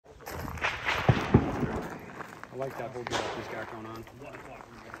like that whole deal he's got going on.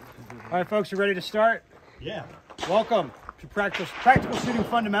 All right, folks, you ready to start? Yeah. Welcome to Practical Shooting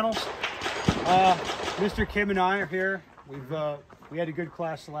Fundamentals. Mr. Kim and I are here. We had a good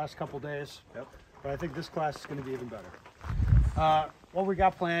class the last couple days, but I think this class is going to be even better. What we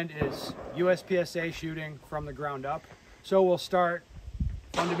got planned is USPSA shooting from the ground up. So we'll start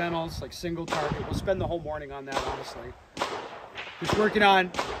fundamentals, like single target. We'll spend the whole morning on that, honestly. Just working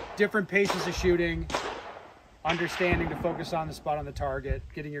on different paces of shooting, understanding to focus on the spot on the target,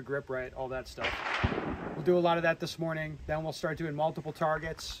 getting your grip right, all that stuff. We'll do a lot of that this morning. Then we'll start doing multiple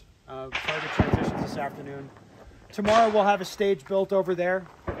targets, target transitions this afternoon. Tomorrow we'll have a stage built over there,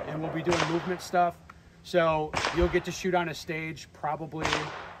 and we'll be doing movement stuff. So you'll get to shoot on a stage probably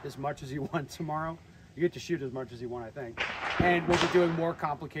as much as you want tomorrow. You get to shoot as much as you want, I think. And we'll be doing more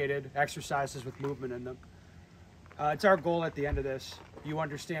complicated exercises with movement in them. It's our goal at the end of this. You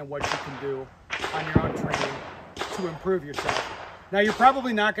understand what you can do on your own training to improve yourself. Now, you're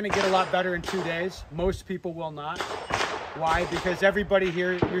probably not going to get a lot better in 2 days. Most people will not. Why? Because everybody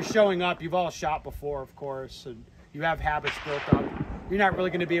here, you're showing up. You've all shot before, of course, and you have habits built up. You're not really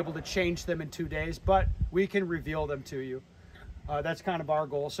going to be able to change them in 2 days, but we can reveal them to you. That's kind of our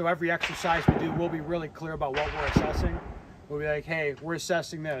goal. So every exercise we do, we'll be really clear about what we're assessing. We'll be like, hey, we're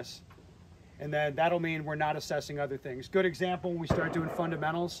assessing this. And then that'll mean we're not assessing other things. Good example, when we start doing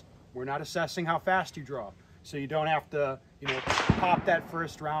fundamentals, we're not assessing how fast you draw. So you don't have to, pop that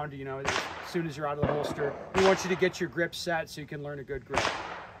first round, as soon as you're out of the holster. We want you to get your grip set so you can learn a good grip,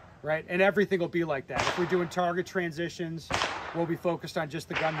 right? And everything will be like that. If we're doing target transitions, we'll be focused on just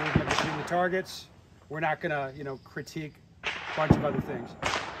the gun movement between the targets. We're not gonna, critique a bunch of other things.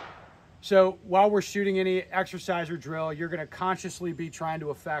 So while we're shooting any exercise or drill, you're gonna consciously be trying to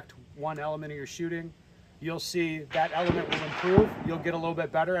affect one element of your shooting. You'll see that element will improve. You'll get a little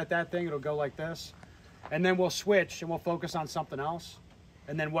bit better at that thing. It'll go like this. And then we'll switch and we'll focus on something else.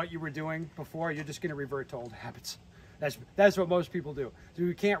 And then what you were doing before, you're just gonna revert to old habits. That's what most people do. So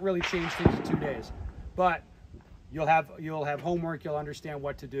you can't really change things in 2 days. But you'll have homework, you'll understand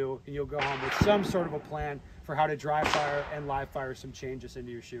what to do, and you'll go home with some sort of a plan for how to dry fire and live fire some changes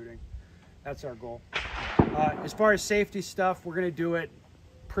into your shooting. That's our goal. As far as safety stuff, we're gonna do it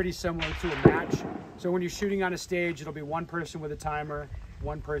pretty similar to a match. So when you're shooting on a stage, it'll be one person with a timer,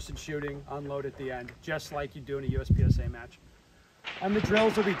 one person shooting, unload at the end, just like you do in a USPSA match. And the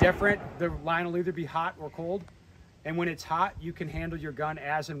drills will be different. The line will either be hot or cold. And when it's hot, you can handle your gun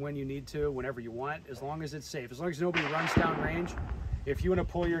as and when you need to, whenever you want, as long as it's safe. As long as nobody runs down range. If you want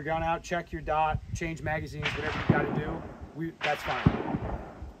to pull your gun out, check your dot, change magazines, whatever you got to do, that's fine.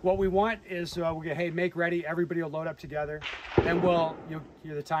 What we want is we'll get, hey, make ready. Everybody will load up together. Then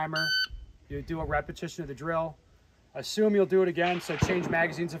you're the timer. You do a repetition of the drill. Assume you'll do it again. So change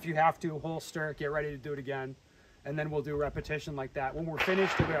magazines if you have to, holster, get ready to do it again. And then we'll do repetition like that. When we're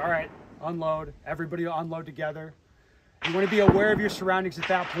finished, we'll be, all right, unload. Everybody will unload together. You want to be aware of your surroundings at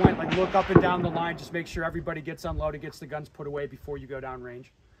that point. Like look up and down the line. Just make sure everybody gets unloaded, gets the guns put away before you go down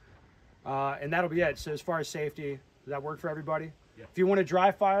range. And that'll be it. So as far as safety, does that work for everybody? Yeah. If you want to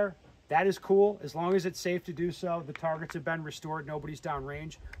dry fire, that is cool. As long as it's safe to do so, the targets have been restored, nobody's down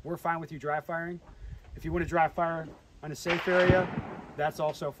range, we're fine with you dry firing. If you want to dry fire on a safe area, that's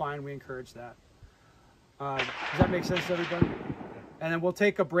also fine. We encourage that. Does that make sense to everybody? And then we'll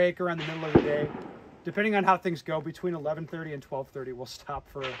take a break around the middle of the day. Depending on how things go, between 11:30 and 12:30, we'll stop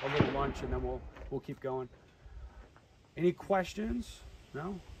for a little lunch, and then we'll keep going. Any questions?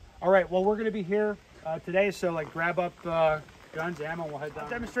 No? All right, well, we're going to be here today, so grab up guns, ammo, we'll head down. I'll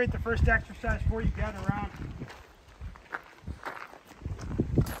demonstrate the first exercise for you. Gather around.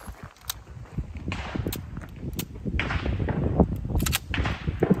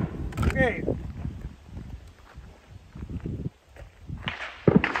 Okay.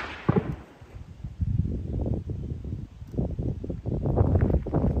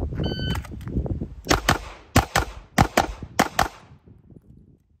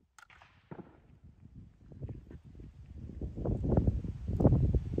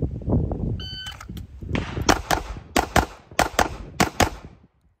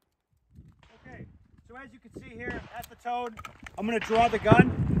 So as you can see here at the toad, I'm going to draw the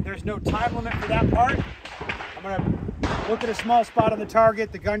gun. There's no time limit for that part. I'm going to look at a small spot on the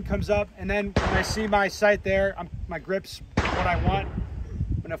target, the gun comes up, and then when I see my sight there, my grip's what I want.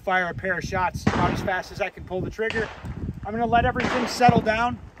 I'm going to fire a pair of shots out as fast as I can pull the trigger. I'm going to let everything settle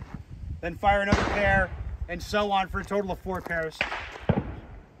down, then fire another pair, and so on for a total of 4 pairs.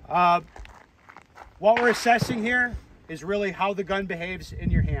 What we're assessing here is really how the gun behaves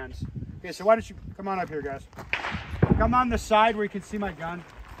in your hands. Okay, so why don't you come on up here, guys. Come on the side where you can see my gun.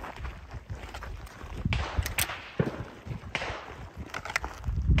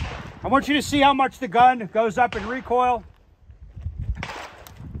 want you to see how much the gun goes up in recoil.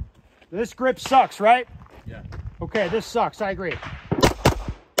 This grip sucks, right? Yeah. Okay, this sucks. I agree.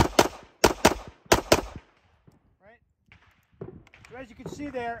 Right? So as you can see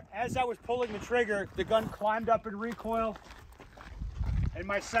there, as I was pulling the trigger, the gun climbed up in recoil, and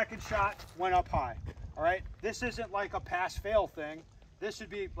my second shot went up high. All right? This isn't like a pass-fail thing. This would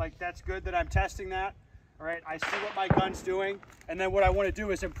be like, that's good that I'm testing that. All right, I see what my gun's doing, and then what I want to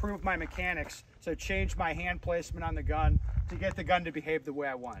do is improve my mechanics. So change my hand placement on the gun to get the gun to behave the way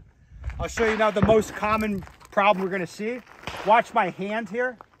I want. I'll show you now the most common problem we're going to see. Watch my hand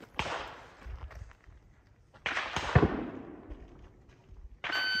here.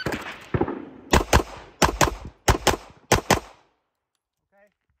 Okay.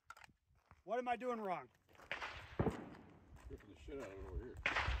 What am I doing wrong? Ripping the shit out of it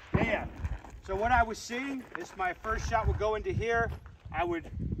over here. Yeah. So what I was seeing is my first shot would go into here. I would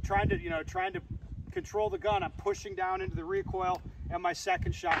trying to control the gun. I'm pushing down into the recoil, and my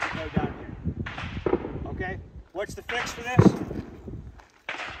second shot would go down here. Okay. What's the fix for this?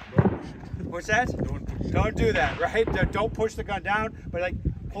 What's that? Don't do that, right? Don't push the gun down, but like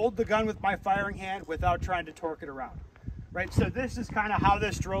hold the gun with my firing hand without trying to torque it around. Right. So this is kind of how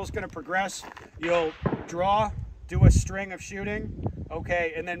this drill is going to progress. You'll draw, do a string of shooting.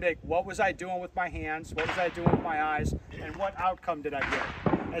 Okay, and then what was I doing with my hands? What was I doing with my eyes? And what outcome did I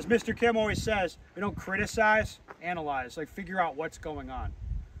get? As Mr. Kim always says, we don't criticize, analyze. Like, figure out what's going on.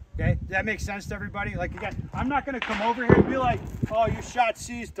 Okay, does that make sense to everybody? Like, again, I'm not going to come over here and be like, oh, you shot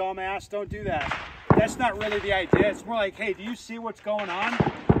C's, dumbass. Don't do that. That's not really the idea. It's more like, hey, do you see what's going on?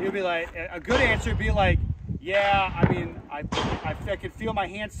 You'll be like, a good answer would be like, yeah, I mean, I can feel my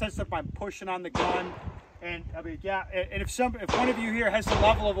hand sense if I'm pushing on the gun. And I mean, yeah, and if one of you here has the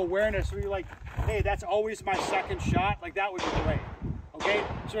level of awareness where you're like, hey, that's always my second shot, like that would be great. Okay,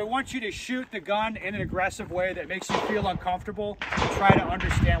 so I want you to shoot the gun in an aggressive way that makes you feel uncomfortable and try to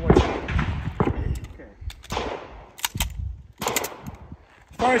understand what's happening. Okay.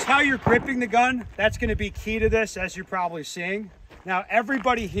 As far as how you're gripping the gun, that's going to be key to this, as you're probably seeing. Now,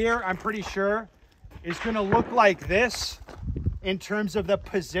 everybody here, I'm pretty sure, is going to look like this in terms of the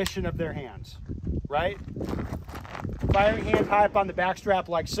position of their hands. Right? Firing hand high up on the back strap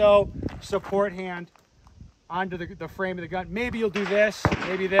like so, support hand onto the frame of the gun. Maybe you'll do this,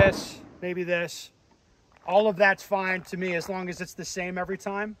 maybe this, maybe this. All of that's fine to me as long as it's the same every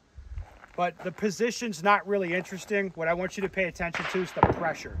time. But the position's not really interesting. What I want you to pay attention to is the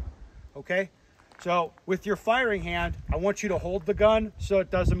pressure, okay? So with your firing hand, I want you to hold the gun so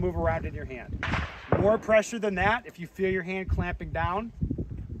it doesn't move around in your hand. More pressure than that, if you feel your hand clamping down,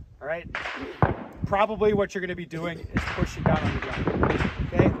 all right? Probably what you're going to be doing is pushing down on the gun,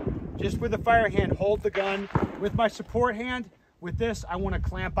 okay? Just with the fire hand, hold the gun. With my support hand, with this, I want to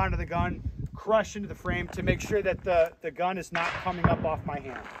clamp onto the gun, crush into the frame to make sure that the gun is not coming up off my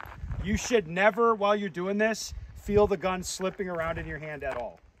hand. You should never, while you're doing this, feel the gun slipping around in your hand at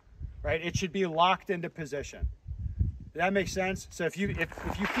all, right? It should be locked into position. Does that make sense? So if you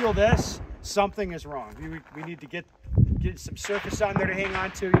feel this, something is wrong. We need to get some surface on there to hang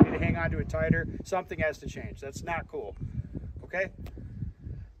on to. You need to hang on to it tighter. Something has to change. That's not cool. Okay?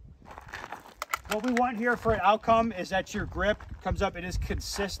 What we want here for an outcome is that your grip comes up. It is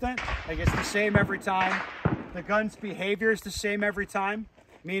consistent. Like it's the same every time. The gun's behavior is the same every time.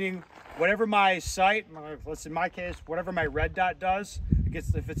 Meaning whatever my sight, let's in my case, whatever my red dot does,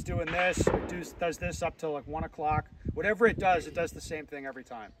 if it's doing this, it does this up till like 1 o'clock. Whatever it does the same thing every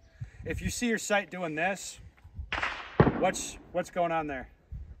time. If you see your sight doing this, what's going on there?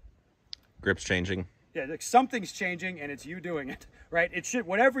 Grip's changing. Yeah, like something's changing and it's you doing it, right? It should,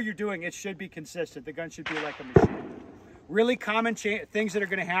 whatever you're doing, it should be consistent. The gun should be like a machine. Really common things that are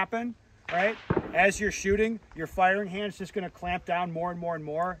going to happen, right? As you're shooting, your firing hand's just going to clamp down more and more and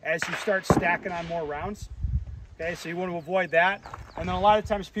more as you start stacking on more rounds. Okay, so you want to avoid that. And then a lot of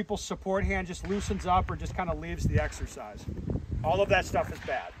times people's support hand just loosens up or just kind of leaves the exercise. All of that stuff is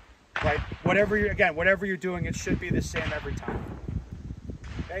bad, right? Whatever you're doing, it should be the same every time.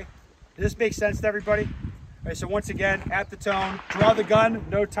 Okay, does this make sense to everybody? All right, so once again, at the tone, draw the gun,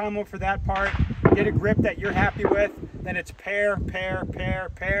 no time limit for that part. Get a grip that you're happy with. Then it's pair, pair, pair,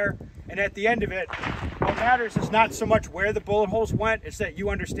 pair. And at the end of it, what matters is not so much where the bullet holes went, it's that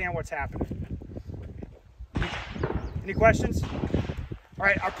you understand what's happening. Any questions? All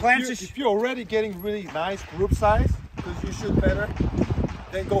right, our plan is... If you're already getting really nice group size, because you shoot better,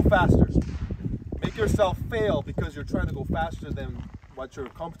 then go faster. Make yourself fail because you're trying to go faster than what you're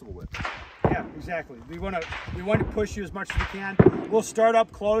comfortable with. Yeah, exactly. We want to push you as much as we can. We'll start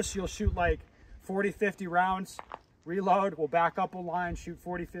up close. You'll shoot like 40, 50 rounds. reload, we'll back up a line, shoot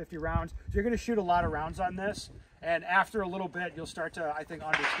 40, 50 rounds. So you're gonna shoot a lot of rounds on this, and after a little bit, you'll start to, I think,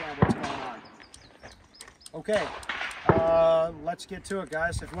 understand what's going on. Okay, let's get to it,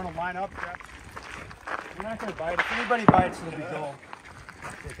 guys. If you wanna line up, grab. You're not gonna bite. If anybody bites, it'll be gold.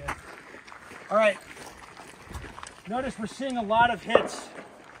 Okay. All right. Notice we're seeing a lot of hits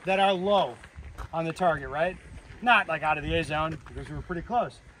that are low on the target, right? Not like out of the A zone because we were pretty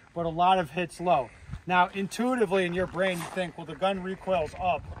close, but a lot of hits low. Now, intuitively in your brain, you think, well, the gun recoils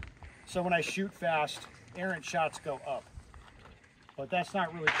up, so when I shoot fast, errant shots go up. But that's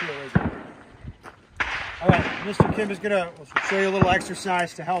not really true, is it? All right, Mr. Kim is gonna show you a little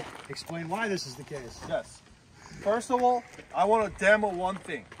exercise to help explain why this is the case. Yes. First of all, I want to demo one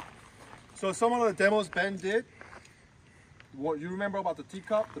thing. So some of the demos Ben did, what you remember about the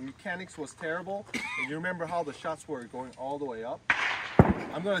teacup, the mechanics was terrible, and you remember how the shots were going all the way up.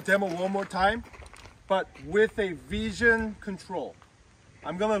 I'm going to demo one more time, but with a vision control.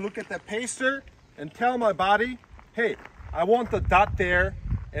 I'm going to look at that paster and tell my body, hey, I want the dot there,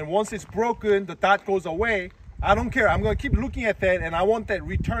 and once it's broken, the dot goes away. I don't care. I'm going to keep looking at that, and I want that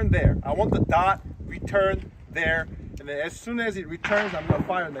return there. I want the dot return there, and then as soon as it returns, I'm going to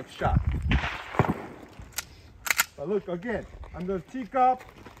fire the next shot. But look, again, I'm going to teacup,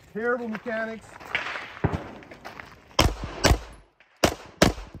 terrible mechanics.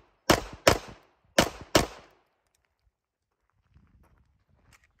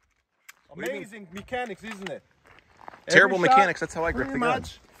 Amazing mechanics, isn't it? Terrible Every shot, mechanics, that's how I grip pretty the gun.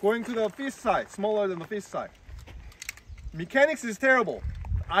 much going to the fist side, smaller than the fist side. Mechanics is terrible.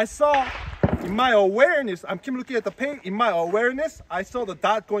 I saw in my awareness, I'm keep looking at the paint, in my awareness, I saw the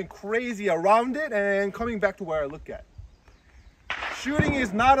dot going crazy around it and coming back to where I look at. Shooting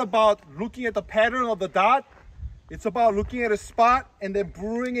is not about looking at the pattern of the dot, it's about looking at a spot and then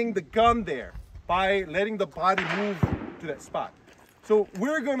bringing the gun there by letting the body move to that spot. So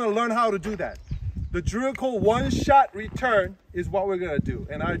we're gonna learn how to do that. The drill called one-shot return is what we're gonna do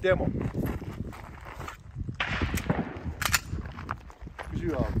in our demo. Could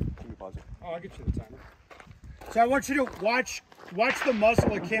you let me pause it? Oh, I'll get you the timer. So I want you to watch the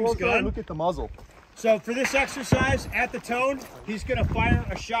muzzle of Kim's gun. Look at the muzzle. So for this exercise, at the tone, he's gonna fire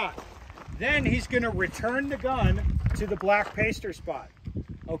a shot. Then he's gonna return the gun to the black paster spot,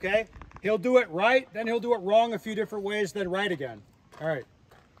 okay? He'll do it right, then he'll do it wrong a few different ways, then right again. All right,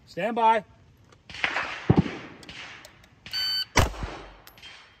 stand by.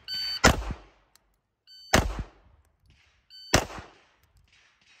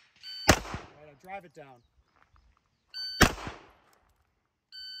 Drive it down.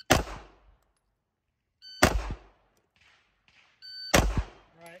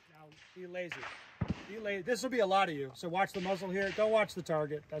 All right, now be lazy. Be lazy. This will be a lot of you. So watch the muzzle here. Don't watch the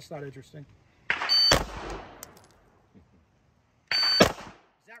target. That's not interesting. Is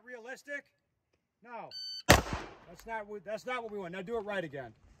that realistic? No. That's not what we want. Now do it right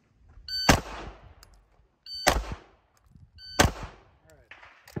again.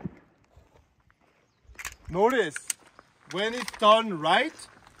 Notice, when it's done right,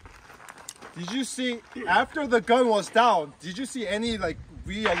 did you see, after the gun was down, did you see any like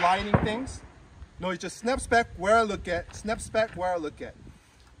realigning things? No, it just snaps back where I look at, snaps back where I look at.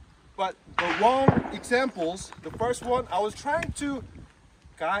 But the wrong examples, the first one, I was trying to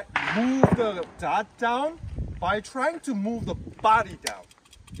move the dot down by trying to move the body down.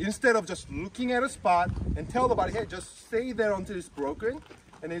 Instead of just looking at a spot and tell the body, hey, just stay there until it's broken.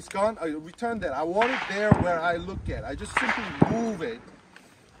 And it's gone, I return that. I want it there where I look at. I just simply move it.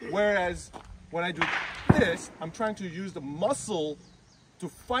 Whereas when I do this, I'm trying to use the muscle to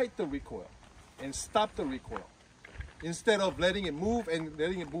fight the recoil and stop the recoil instead of letting it move and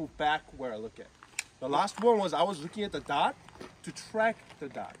letting it move back where I look at. The last one was I was looking at the dot to track the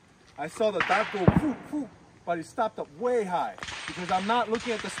dot. I saw the dot go poof, poof, but it stopped up way high because I'm not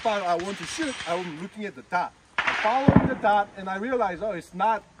looking at the spot I want to shoot, I'm looking at the dot. Following the dot, and I realized, oh, it's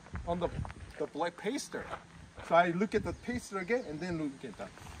not on the black paster. So I look at the paster again, and then look at that.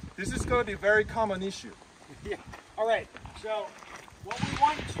 This is going to be a very common issue. Yeah. All right. So what we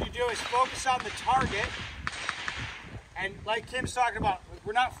want you to do is focus on the target, and like Kim's talking about,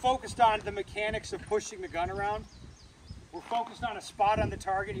 we're not focused on the mechanics of pushing the gun around. We're focused on a spot on the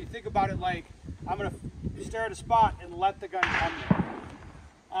target. You think about it like I'm going to stare at a spot and let the gun come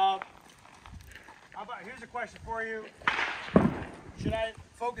there. Here's a question for you. Should I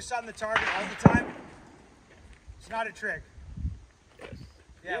focus on the target all the time? It's not a trick. Yes.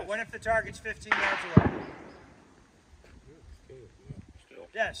 Yeah, yes. What if the target's 15 yards away?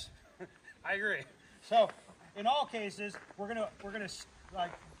 Yes, I agree. So in all cases, we're gonna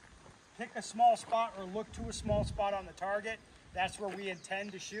like pick a small spot or look to a small spot on the target. That's where we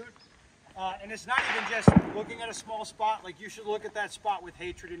intend to shoot. And it's not even just looking at a small spot. Like, you should look at that spot with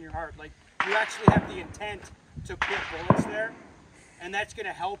hatred in your heart. Like, you actually have the intent to put bullets there, and that's going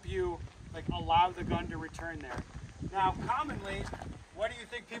to help you, like, allow the gun to return there. Now, commonly, what do you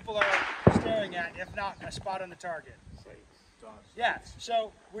think people are staring at, if not a spot on the target? Yeah,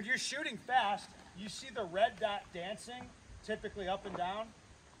 so when you're shooting fast, you see the red dot dancing, typically up and down.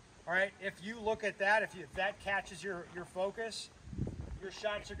 All right, if you look at that, if that catches your focus, your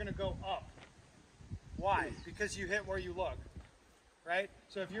shots are going to go up. Why? Because you hit where you look, right?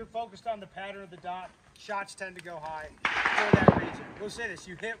 So if you're focused on the pattern of the dot, shots tend to go high for that reason. We'll say this,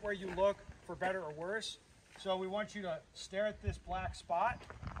 you hit where you look, for better or worse. So we want you to stare at this black spot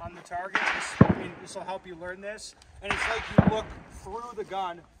on the target. This will help you learn this. And it's like you look through the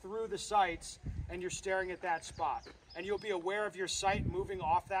gun, through the sights, and you're staring at that spot. And you'll be aware of your sight moving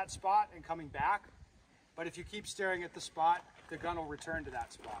off that spot and coming back. But if you keep staring at the spot, the gun will return to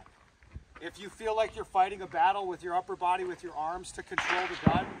that spot. If you feel like you're fighting a battle with your upper body, with your arms to control the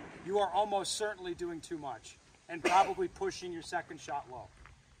gun, you are almost certainly doing too much and probably pushing your second shot low.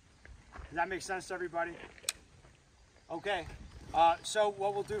 Does that make sense to everybody? Okay, so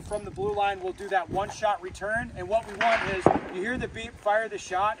what we'll do from the blue line, we'll do that one shot return, and what we want is, you hear the beep, fire the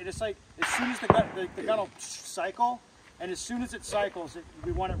shot, and it's like, as soon as the gun will cycle, and as soon as it cycles,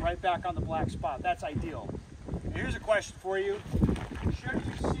 we want it right back on the black spot. That's ideal. And here's a question for you. Should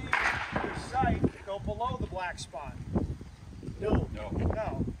you see your sight go below the black spot? No.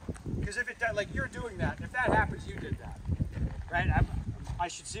 No. Because if it does, like you're doing that, if that happens, you did that, right? I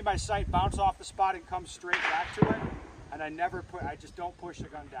should see my sight bounce off the spot and come straight back to it, and I just don't push the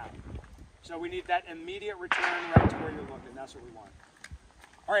gun down. So we need that immediate return right to where you're looking. That's what we want.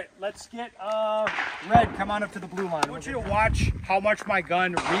 All right, let's get Red, come on up to the blue line. I want you to watch how much my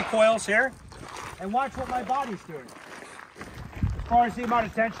gun recoils here, and watch what my body's doing, as far as the amount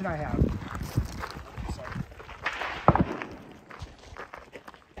of tension I have.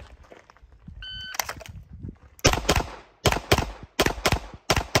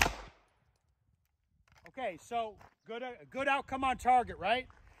 Okay, so good outcome on target, right?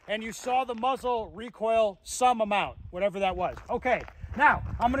 And you saw the muzzle recoil some amount, whatever that was. Okay, now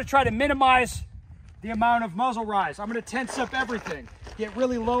I'm going to try to minimize the amount of muzzle rise. I'm going to tense up everything. Get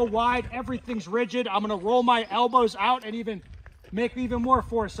really low, wide, everything's rigid. I'm going to roll my elbows out and even make even more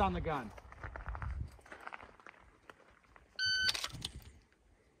force on the gun.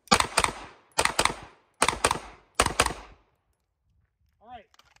 All right.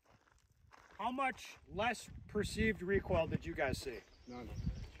 How much less perceived recoil did you guys see? None.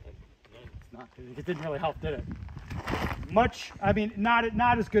 It didn't really help, did it? Much, I mean,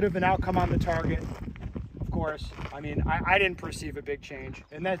 not as good of an outcome on the target, of course. I mean, I didn't perceive a big change,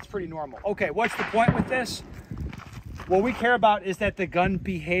 and that's pretty normal. Okay, what's the point with this? What we care about is that the gun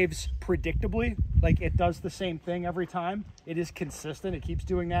behaves predictably, like it does the same thing every time. It is consistent, it keeps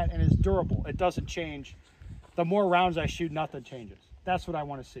doing that, and it's durable. It doesn't change. The more rounds I shoot, nothing changes. That's what I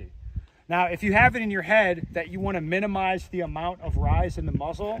want to see. Now, if you have it in your head that you want to minimize the amount of rise in the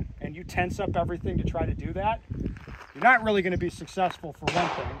muzzle and you tense up everything to try to do that, you're not really going to be successful, for one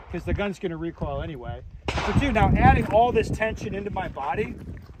thing, because the gun's going to recoil anyway. For two, now adding all this tension into my body,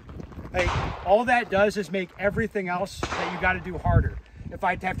 like, all that does is make everything else that you got to do harder. If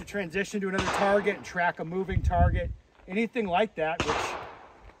I have to transition to another target and track a moving target, anything like that, which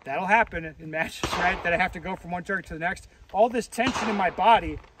that'll happen in matches, right? That I have to go from one target to the next. All this tension in my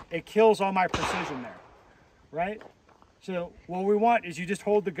body, it kills all my precision there, right? So what we want is you just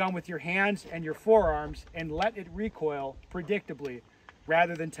hold the gun with your hands and your forearms and let it recoil predictably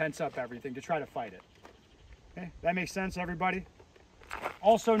rather than tense up everything to try to fight it. Okay, that makes sense, everybody?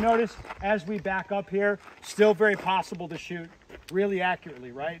 Also notice, as we back up here, still very possible to shoot really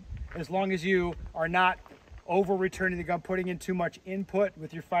accurately, right? As long as you are not over-returning the gun, putting in too much input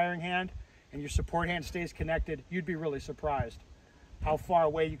with your firing hand, and your support hand stays connected, you'd be really surprised how far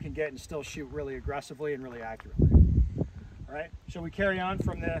away you can get and still shoot really aggressively and really accurately. All right, shall we carry on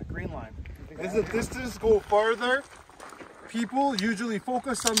from the green line? As the distance go further, people usually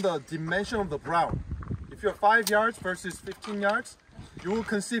focus on the dimension of the brown. If you're 5 yards versus 15 yards, you will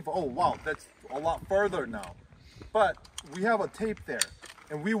conceive, oh wow, that's a lot further now. But we have a tape there,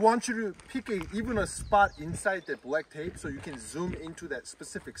 and we want you to pick even a spot inside that black tape so you can zoom into that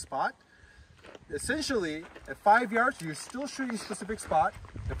specific spot. Essentially, at 5 yards, you're still shooting specific spot.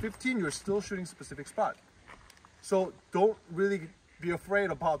 At 15, you're still shooting specific spot. So don't really be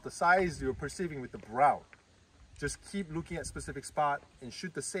afraid about the size you're perceiving with the brown. Just keep looking at specific spot and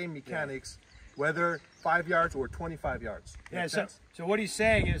shoot the same mechanics whether 5 yards or 25 yards. Yeah, so what he's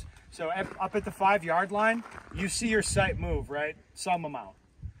saying is, so up at the 5 yard line, you see your sight move, right? Some amount.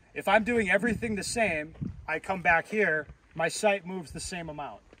 If I'm doing everything the same, I come back here, my sight moves the same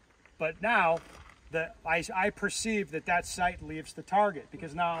amount. But now, I perceive that sight leaves the target,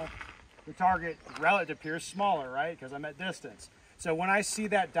 because now the target appears smaller, right? Because I'm at distance. So when I see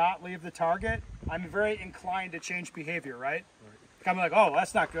that dot leave the target, I'm very inclined to change behavior, right? I'm like, oh,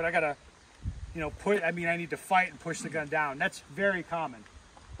 that's not good. I gotta, I need to fight and push the gun down. That's very common.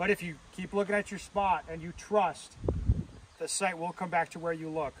 But if you keep looking at your spot and you trust, the sight will come back to where you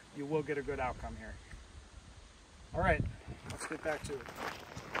look. You will get a good outcome here. All right, let's get back to it.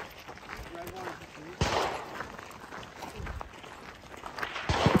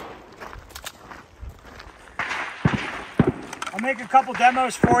 I'll make a couple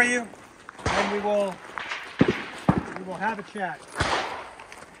demos for you, and we will have a chat.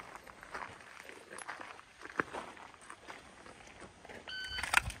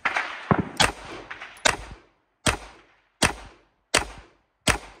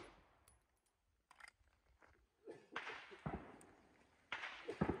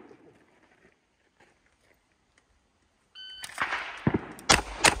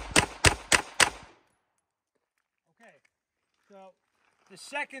 So the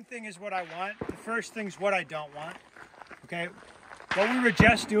second thing is what I want. The first thing is what I don't want. Okay, what we were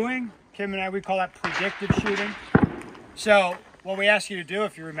just doing, Kim and I, we call that predictive shooting. So what we ask you to do,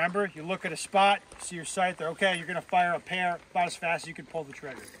 if you remember, you look at a spot, see your sight there. Okay, you're gonna fire a pair about as fast as you can pull the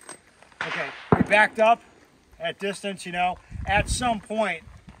trigger. Okay, you're backed up at distance, at some point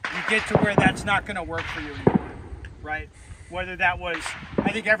you get to where that's not gonna work for you anymore, right? Whether that was,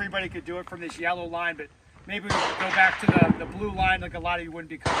 I think everybody could do it from this yellow line, but maybe we could go back to the blue line, like a lot of you wouldn't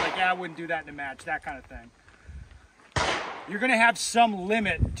be like, yeah, I wouldn't do that in a match, that kind of thing. You're going to have some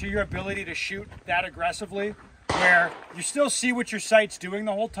limit to your ability to shoot that aggressively, where you still see what your sight's doing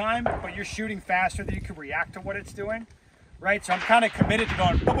the whole time, but you're shooting faster than you can react to what it's doing, right? So I'm kind of committed to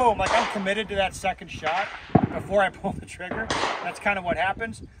going boom, boom. Like, I'm committed to that second shot before I pull the trigger. That's kind of what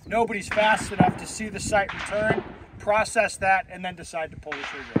happens. Nobody's fast enough to see the sight return, process that, and then decide to pull the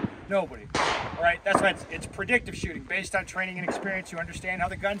trigger. Nobody. All right, that's why it's predictive shooting. Based on training and experience, you understand how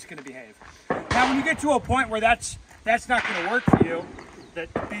the gun's going to behave. Now, when you get to a point where that's not going to work for you, that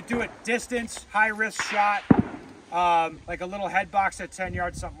you do it distance, high-risk shot, like a little head box at 10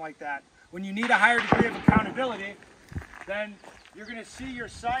 yards, something like that. When you need a higher degree of accountability, then you're going to see your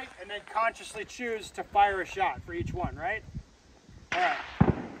sight and then consciously choose to fire a shot for each one, right? All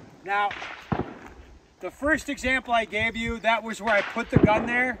right. Now, the first example I gave you, that was where I put the gun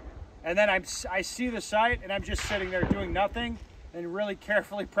there, and then I see the sight, and I'm just sitting there doing nothing and really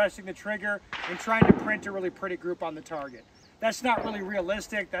carefully pressing the trigger and trying to print a really pretty group on the target. That's not really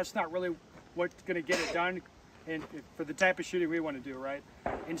realistic. That's not really what's going to get it done and for the type of shooting we want to do, right?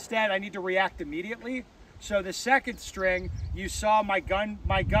 Instead, I need to react immediately. So the second string, you saw my gun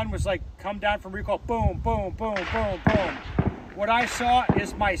was like come down from recoil, boom, boom, boom, boom, boom. What I saw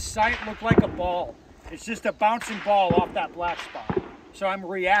is my sight looked like a ball. It's just a bouncing ball off that black spot. So I'm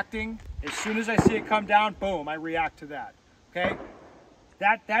reacting. As soon as I see it come down, boom, I react to that. Okay?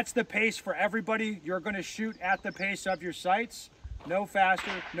 That's the pace for everybody. You're going to shoot at the pace of your sights. No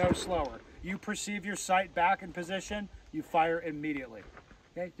faster, no slower. You perceive your sight back in position, you fire immediately.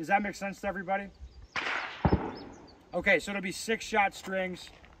 Okay? Does that make sense to everybody? Okay, so it'll be 6-shot strings.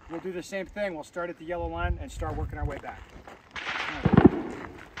 We'll do the same thing. We'll start at the yellow line and start working our way back.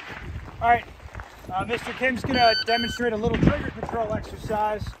 All right. Mr. Kim's going to demonstrate a little trigger control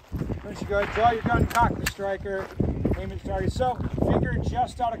exercise. First, you go ahead, draw your gun, cock the striker, aim at the target. So, finger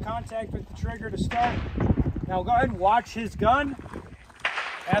just out of contact with the trigger to start. Now, go ahead and watch his gun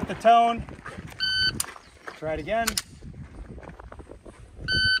at the tone. Try it again.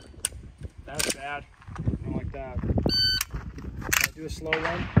 That's bad. I don't like that. I'll do a slow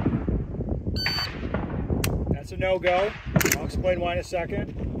one. That's a no-go. I'll explain why in a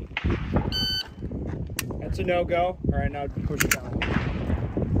second. That's a no-go. All right, now push it down a little bit.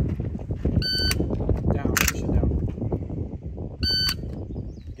 Down, push it down.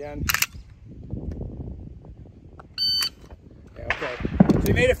 Again. Okay. So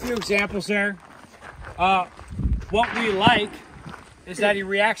we made a few examples there. What we like is that he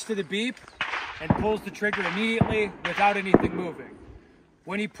reacts to the beep and pulls the trigger immediately without anything moving.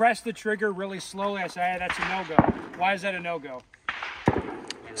 When he pressed the trigger really slowly, I say, hey, that's a no-go. Why is that a no-go?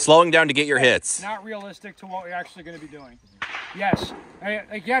 Slowing down to get your hits. Not realistic to what we're actually going to be doing. Yes,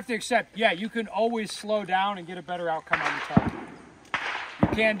 like you have to accept, yeah, you can always slow down and get a better outcome on the target. You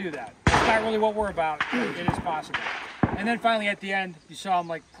can do that. It's not really what we're about. It is possible. And then finally at the end, you saw him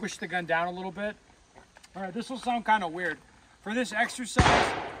like push the gun down a little bit. All right, this will sound kind of weird. For this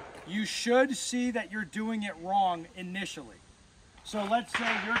exercise, you should see that you're doing it wrong initially. So let's say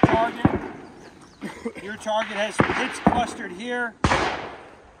your target has hits clustered here,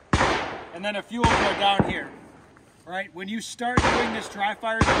 and then a few will go down here. All right, when you start doing this dry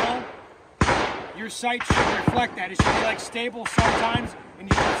fire drill, your sight should reflect that. It should be like stable sometimes, and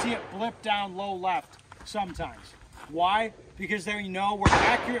you should see it blip down low left sometimes. Why? Because then we know we're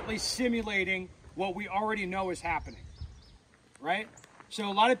accurately simulating what we already know is happening, right? So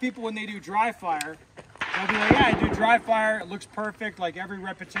a lot of people, when they do dry fire, they'll be like, yeah, I do dry fire, it looks perfect, like every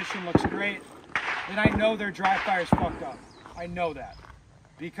repetition looks great. Then I know their dry fire is fucked up. I know that.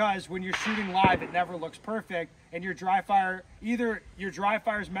 Because when you're shooting live, it never looks perfect, and your dry fire, either your dry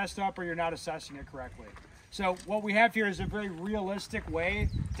fire is messed up or you're not assessing it correctly. So what we have here is a very realistic way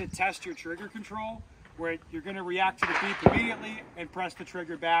to test your trigger control, where you're going to react to the beep immediately and press the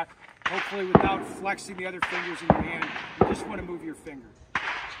trigger back, hopefully without flexing the other fingers in your hand. You just want to move your finger.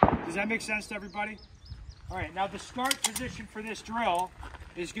 Does that make sense to everybody? All right, now the start position for this drill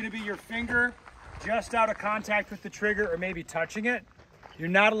is going to be your finger just out of contact with the trigger or maybe touching it. You're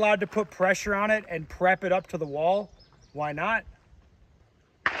not allowed to put pressure on it and prep it up to the wall. Why not?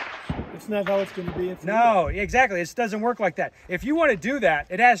 It's not how it's going to be. No, exactly. It doesn't work like that. If you want to do that,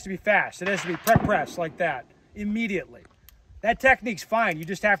 it has to be fast. It has to be press like that immediately. That technique's fine. You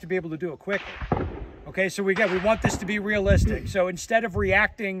just have to be able to do it quickly. Okay, so we want this to be realistic. So instead of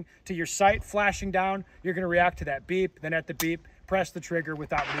reacting to your sight flashing down, you're going to react to that beep. Then at the beep, press the trigger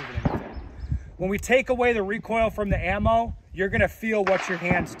without moving anything. When we take away the recoil from the ammo, you're going to feel what your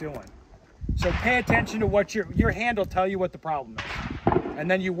hand's doing. So pay attention to what your hand will tell you what the problem is. And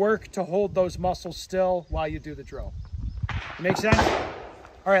then you work to hold those muscles still while you do the drill. Make sense?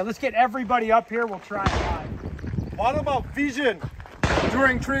 All right, let's get everybody up here. We'll try it live. What about vision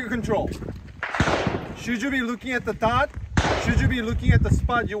during trigger control? Should you be looking at the dot? Should you be looking at the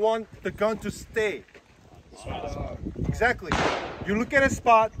spot you want the gun to stay? Exactly. You look at a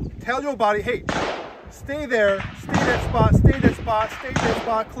spot, tell your body, hey, stay there, stay that spot, stay that spot, stay that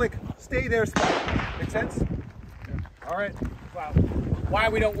spot, click, stay there spot. Make sense? All right. Wow. Why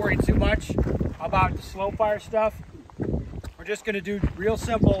we don't worry too much about the slow fire stuff. We're just going to do real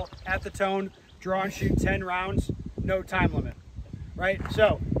simple at the tone, draw and shoot 10 rounds, no time limit. Right?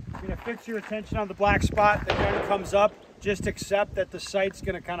 So, you're going to fix your attention on the black spot. The gun comes up. Just accept that the sight's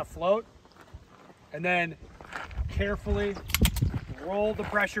going to kind of float. And then carefully roll the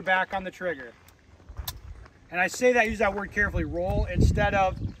pressure back on the trigger. And I say that, use that word carefully, roll, instead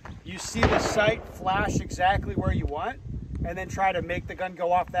of you see the sight flash exactly where you want and then try to make the gun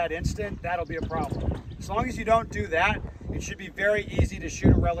go off that instant. That'll be a problem. As long as you don't do that, it should be very easy to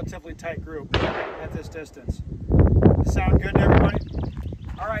shoot a relatively tight group at this distance. Sound good to everybody?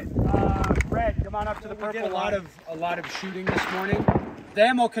 All right, Fred, come on up to the purple. We did a lot of shooting this morning. The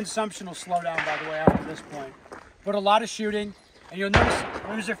ammo consumption will slow down, by the way, after this point. But a lot of shooting, and you'll notice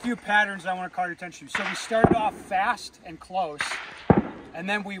there's a few patterns I want to call your attention to. So we started off fast and close, and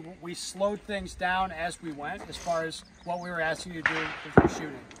then we slowed things down as we went, as far as what we were asking you to do if you're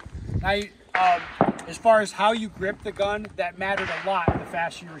shooting. Now, as far as how you grip the gun, that mattered a lot the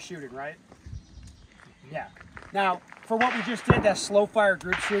faster you were shooting, right? Yeah. Now, for what we just did, that slow fire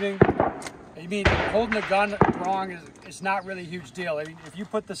group shooting, I mean, holding the gun wrong is not really a huge deal. I mean, if you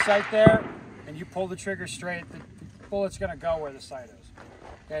put the sight there and you pull the trigger straight, the bullet's going to go where the sight is.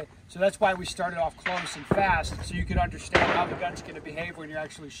 Okay, so that's why we started off close and fast, so you could understand how the gun's going to behave when you're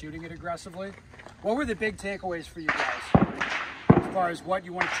actually shooting it aggressively. What were the big takeaways for you guys as far as what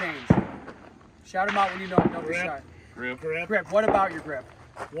you want to change? Shout them out when you know the shot. Grip. What about your grip?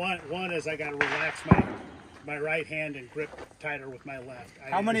 One is I got to relax my right hand and grip tighter with my left.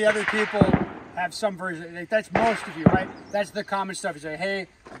 How many other people have some version? Like, that's most of you, right? That's the common stuff. You say, hey,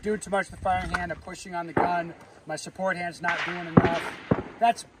 I'm doing too much with the firing hand, I'm pushing on the gun, my support hand's not doing enough.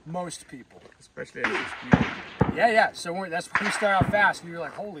 That's most people. Especially at this speed. Yeah. So that's when you start out fast and you're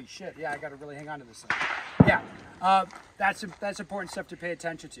like, holy shit, yeah, I got to really hang on to this thing. Yeah, that's important stuff to pay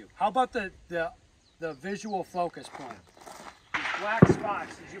attention to. How about the visual focus point? These black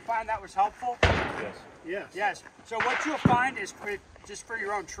spots, did you find that was helpful? Yes. So what you'll find is, just for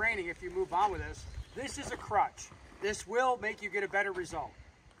your own training, if you move on with this is a crutch. This will make you get a better result.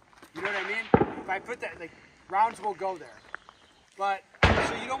 You know what I mean? If I put that, like, rounds will go there. But,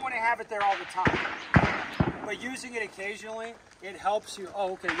 so you don't want to have it there all the time. But using it occasionally, it helps you.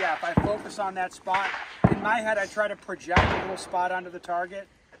 Oh, okay, yeah, if I focus on that spot, in my head I try to project a little spot onto the target.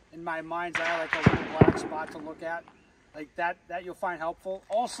 In my mind's eye, like a little black spot to look at. Like that you'll find helpful.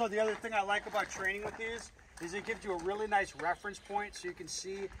 Also, the other thing I like about training with these is it gives you a really nice reference point so you can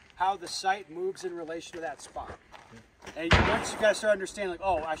see how the sight moves in relation to that spot. And once you guys start understanding, like,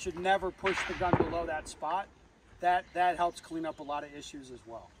 oh, I should never push the gun below that spot, that helps clean up a lot of issues as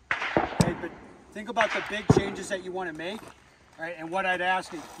well. Okay, but think about the big changes that you want to make, right? And what I'd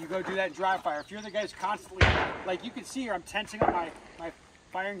ask is, you go do that in dry fire. If you're the guy who's constantly, like you can see here, I'm tensing up my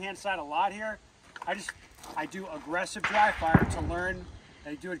firing hand side a lot here. I do aggressive dry fire to learn.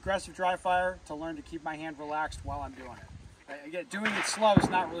 I do aggressive dry fire to learn to keep my hand relaxed while I'm doing it. Right? Again, doing it slow is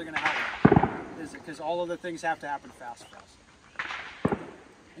not really going to help me, because all of the things have to happen fast.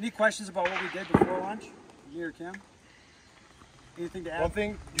 Any questions about what we did before lunch? Me or Kim? Anything to add? One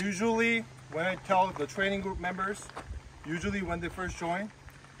thing, usually when I tell the training group members, usually when they first join,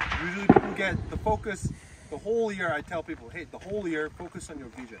 usually people get the focus, the whole year I tell people, hey, the whole year, focus on your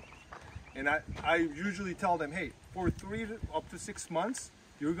vision. And I usually tell them, hey, for 3 up to 6 months,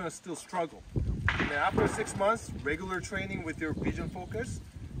 you're gonna still struggle. And then after 6 months, regular training with your vision focus,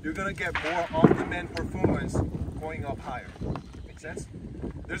 you're gonna get more on-demand performance going up higher. Make sense?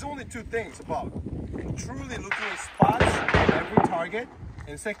 There's only 2 things about truly looking at spots on every target,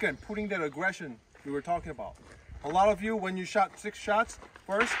 and second, putting that aggression we were talking about. A lot of you, when you shot 6 shots,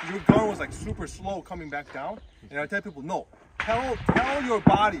 first, your gun was like super slow coming back down. And I tell people, no, tell your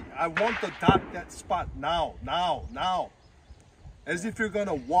body, I want to dot that spot now. As if you're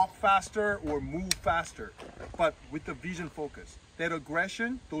gonna walk faster or move faster, but with the vision focus. That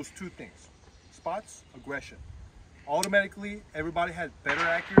aggression, those 2 things, spots, aggression. Automatically, everybody had better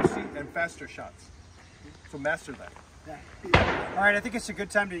accuracy and faster shots. So master that. Yeah. All right, I think it's a good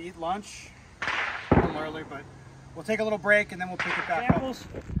time to eat lunch. A little early, but we'll take a little break and then we'll pick it back up.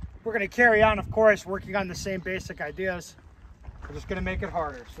 We're going to carry on, of course, working on the same basic ideas. We're just going to make it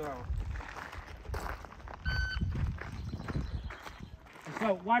harder. So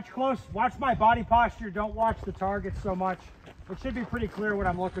watch close, watch my body posture. Don't watch the target so much. It should be pretty clear what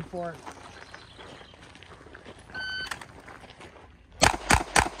I'm looking for. That's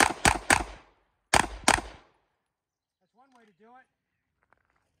one way to do it.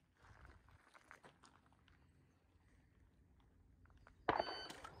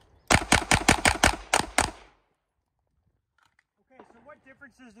 Okay, so what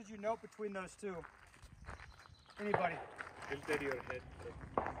differences did you note between those 2? Anybody?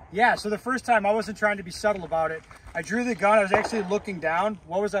 Yeah, so the first time I wasn't trying to be subtle about it. I drew the gun, I was actually looking down.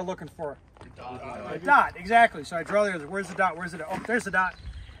 What was I looking for? A dot, exactly. So I draw there, where's the dot, where's the dot? Oh, there's the dot.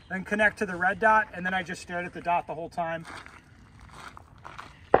 Then connect to the red dot, and then I just stared at the dot the whole time.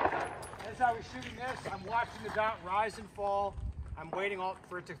 As I was shooting this, I'm watching the dot rise and fall. I'm waiting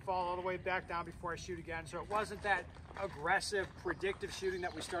for it to fall all the way back down before I shoot again. So it wasn't that aggressive, predictive shooting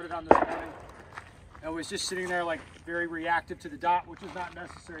that we started on this morning. I was just sitting there like very reactive to the dot, which is not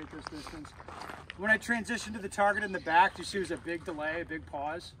necessary at this distance. When I transitioned to the target in the back, you see there was a big delay, a big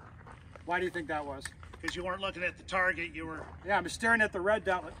pause. Why do you think that was? Because you weren't looking at the target, you were... Yeah, I'm staring at the red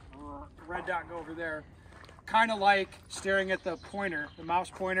dot, like, red dot go over there. Kind of like staring at the pointer, the mouse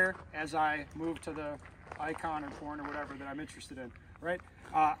pointer, as I move to the icon or pointer or whatever that I'm interested in, right?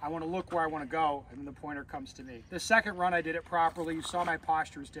 I want to look where I want to go, and then the pointer comes to me. The second run, I did it properly. You saw my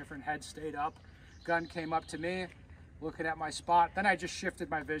posture was different, head stayed up. Gun came up to me, looking at my spot. Then I just shifted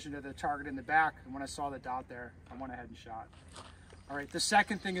my vision to the target in the back, and when I saw the dot there, I went ahead and shot. All right, the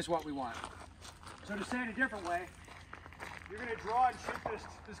second thing is what we want. So to say it a different way, you're gonna draw and shoot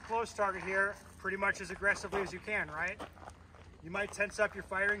this close target here pretty much as aggressively as you can, right? You might tense up your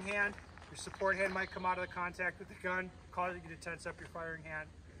firing hand. Your support hand might come out of the contact with the gun, causing you to tense up your firing hand.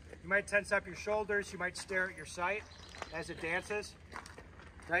 You might tense up your shoulders. You might stare at your sight as it dances.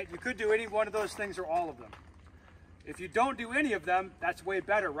 Right? You could do any one of those things or all of them. If you don't do any of them, that's way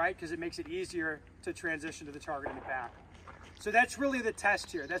better, right? Because it makes it easier to transition to the target in the back. So that's really the test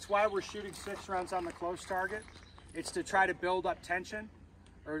here. That's why we're shooting 6 rounds on the close target. It's to try to build up tension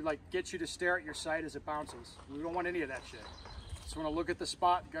or like get you to stare at your sight as it bounces. We don't want any of that shit. Just want to look at the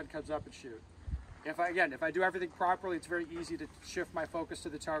spot, the gun comes up and shoot. If I do everything properly, it's very easy to shift my focus to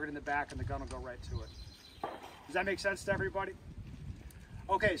the target in the back and the gun will go right to it. Does that make sense to everybody?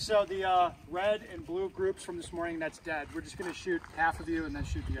 Okay, so the red and blue groups from this morning, that's dead. We're just going to shoot half of you and then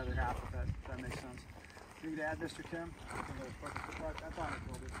shoot the other half, if that makes sense. Anything to add, Mr. Kim? That's on it,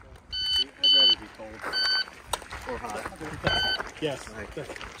 so. I'd rather be cold or hot. Yes.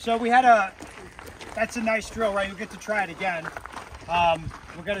 So we had that's a nice drill, right? You'll get to try it again.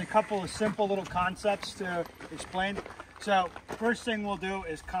 We've got a couple of simple little concepts to explain. So first thing we'll do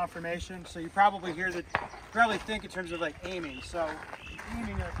is confirmation. So you probably think in terms of like aiming. So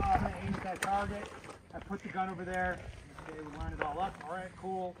aiming, I'm gonna aim at that target. I put the gun over there. Okay, we line it all up. All right,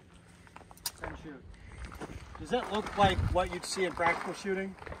 cool. Then shoot. Does it look like what you'd see in practical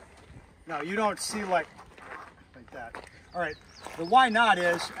shooting? No, you don't see like that. All right, the why not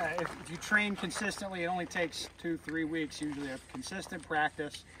is if you train consistently, it only takes 2-3 weeks usually of consistent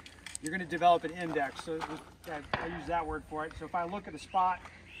practice. You're going to develop an index. So I use that word for it. So if I look at a spot,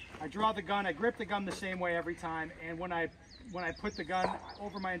 I draw the gun, I grip the gun the same way every time, and when I put the gun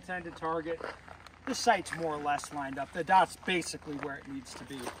over my intended target, the sight's more or less lined up. The dot's basically where it needs to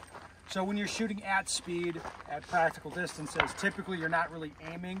be. So when you're shooting at speed, at practical distances, typically you're not really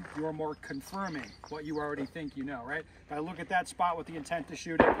aiming, you're more confirming what you already think you know, right? If I look at that spot with the intent to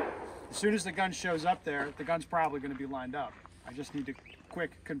shoot it, as soon as the gun shows up there, the gun's probably going to be lined up. I just need to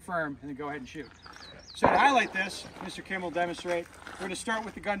quick confirm and then go ahead and shoot. So to highlight this, Mr. Kim will demonstrate. We're going to start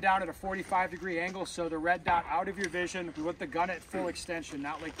with the gun down at a 45-degree angle, so the red dot out of your vision. We want the gun at full extension,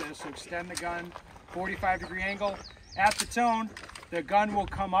 not like this. So extend the gun, 45-degree angle. At the tone, the gun will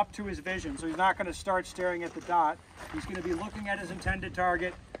come up to his vision, so he's not going to start staring at the dot. He's going to be looking at his intended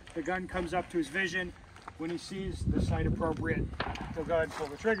target. The gun comes up to his vision. When he sees the sight appropriate, he'll go ahead and pull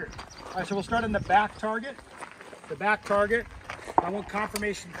the trigger. All right, so we'll start on the back target. The back target, I want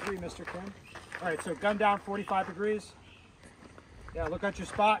confirmation 3, Mr. Kim. All right, so gun down 45 degrees. Yeah, look at your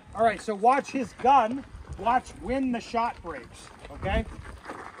spot. All right, so watch his gun. Watch when the shot breaks, okay?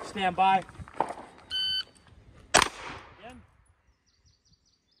 Stand by. Again.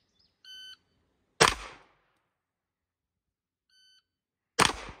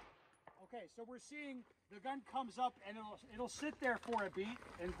 Okay, so we're seeing the gun comes up and it'll sit there for a beat,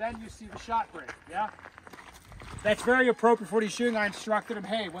 and then you see the shot break, yeah? That's very appropriate for what he's shooting. I instructed him,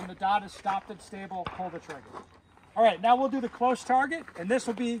 hey, when the dot is stopped and stable, pull the trigger. All right, now we'll do the close target, and this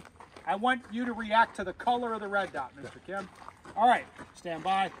will be, I want you to react to the color of the red dot, Mr. Kim. All right, stand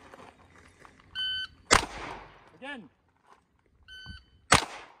by. Again.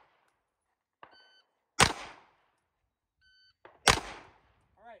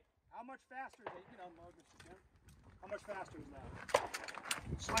 All right, how much faster is it? You know, Mr. Kim. How much faster is that?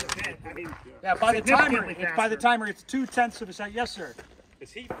 Quite a bit. I mean, yeah, by the timer, it's 0.2 of a second. Yes, sir.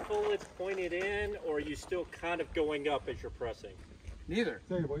 Is he fully pointed in, or are you still kind of going up as you're pressing? Neither.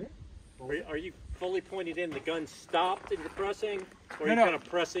 Are you fully pointed in, the gun stopped and you're pressing, or are you No. kind of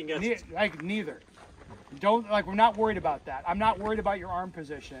pressing against? Neither. Don't we're not worried about that. I'm not worried about your arm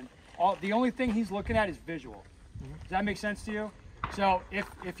position. The only thing he's looking at is visual. Does that make sense to you? So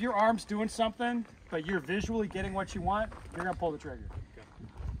if your arm's doing something, but you're visually getting what you want, you're gonna pull the trigger.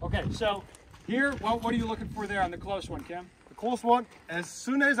 Okay, so here, what are you looking for there on the close one, Kim? The close one, as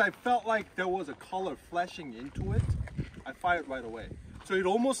soon as I felt like there was a color flashing into it, I fired right away. So it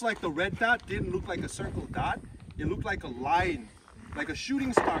almost like the red dot didn't look like a circle dot. It looked like a line, like a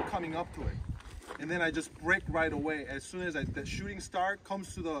shooting star coming up to it. And then I just break right away. As soon as the shooting star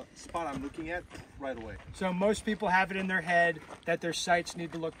comes to the spot I'm looking at, right away. So most people have it in their head that their sights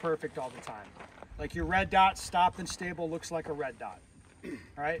need to look perfect all the time. Like your red dot stopped and stable looks like a red dot.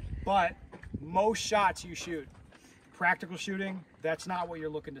 All right, but most shots you shoot, practical shooting, that's not what you're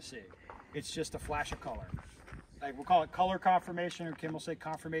looking to see. It's just a flash of color. Like we'll call it color confirmation, or Kim will say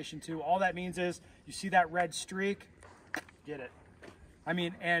confirmation 2. All that means is you see that red streak, get it. I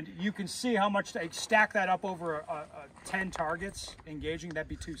mean, and you can see how much, stack that up over 10 targets engaging, that'd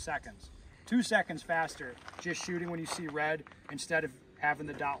be 2 seconds. 2 seconds faster just shooting when you see red instead of having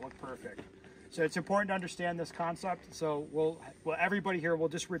the dot look perfect. So it's important to understand this concept. So everybody here will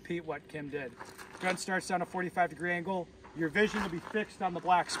just repeat what Kim did. Gun starts down a 45-degree angle. Your vision will be fixed on the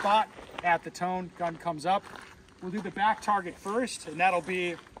black spot. At the tone, gun comes up. We'll do the back target first, and that'll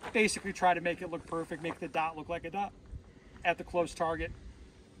be basically try to make it look perfect, make the dot look like a dot. At the close target,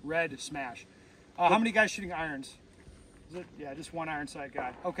 red, smash. How many guys shooting irons? Is it? Yeah, just one iron sight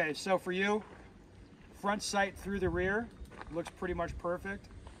guy. Okay, so for you, front sight through the rear looks pretty much perfect.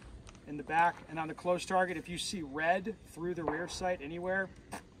 In the back, and on the close target, if you see red through the rear sight anywhere,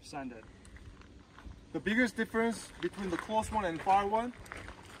 send it. The biggest difference between the close one and far one,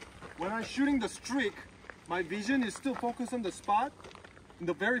 when I'm shooting the streak, my vision is still focused on the spot. In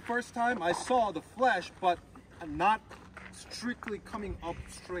the very first time, I saw the flash, but not strictly coming up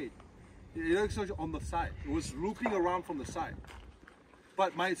straight. It was actually on the side. It was looping around from the side.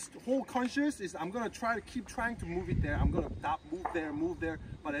 But my whole conscious is I'm gonna try to keep trying to move it there. I'm gonna move there.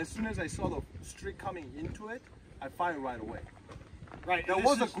 But as soon as I saw the streak coming into it, I fired right away. Right. There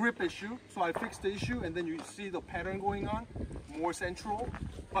was a grip issue, so I fixed the issue, and then you see the pattern going on, more central.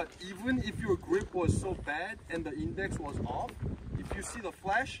 But even if your grip was so bad and the index was off, if you see the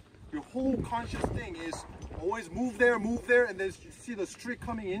flash, your whole conscious thing is always move there, and then you see the streak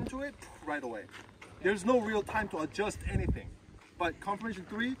coming into it right away. There's no real time to adjust anything. But confirmation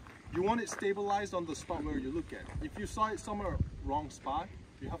 3, you want it stabilized on the spot where you look at. If you saw it somewhere wrong spot,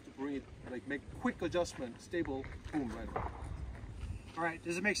 you have to bring it, like make quick adjustment, stable, boom, right away. All right,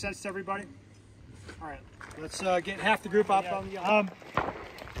 does it make sense to everybody? All right, let's get half the group up on the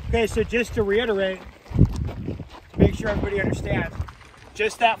okay, so just to reiterate, to make sure everybody understands,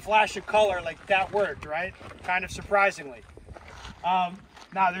 just that flash of color, like that worked, right? Kind of surprisingly.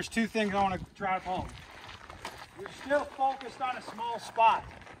 Now, there's two things I want to drive home. We're still focused on a small spot.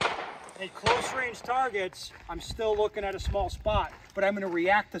 At close range targets, I'm still looking at a small spot, but I'm going to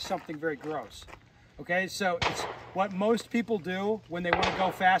react to something very gross. Okay, so it's what most people do when they want to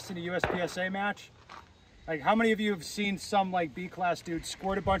go fast in a USPSA match. Like, how many of you have seen some like B-class dude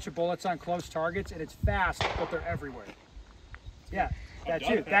squirt a bunch of bullets on close targets and it's fast, but they're everywhere? Yeah, that's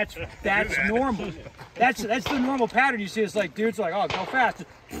it. That's normal. That's the normal pattern you see. Is like dudes are like, oh, go fast.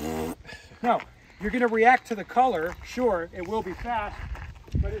 No, you're going to react to the color. Sure, it will be fast.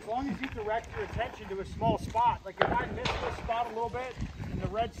 But as long as you direct your attention to a small spot, like if I miss this spot a little bit and the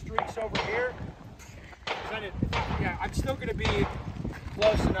red streak's over here, then yeah, I'm still going to be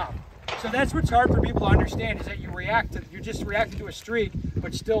close enough. So that's what's hard for people to understand is that you're just reacting to a streak,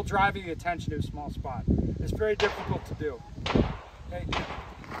 but still driving the attention to a small spot. It's very difficult to do. Okay?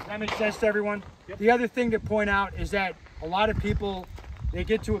 Does that make sense to everyone? Yep. The other thing to point out is that a lot of people, they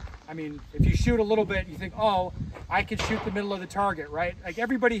get to, I mean, if you shoot a little bit, you think, oh, I can shoot the middle of the target, right? Like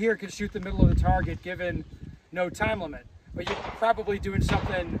everybody here can shoot the middle of the target given no time limit. But you're probably doing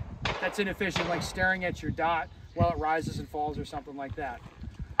something that's inefficient, like staring at your dot while it rises and falls or something like that.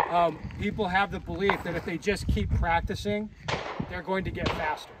 People have the belief that if they just keep practicing, they're going to get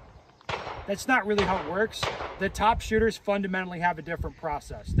faster. That's not really how it works. The top shooters fundamentally have a different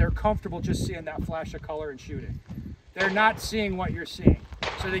process. They're comfortable just seeing that flash of color and shooting. They're not seeing what you're seeing.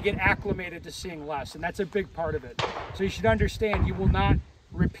 So they get acclimated to seeing less, and that's a big part of it. So you should understand you will not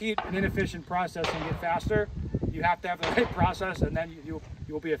repeat an inefficient process and get faster. You have to have the right process, and then you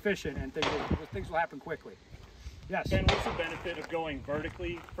will be efficient, and things will happen quickly. Yes? Ben, what's the benefit of going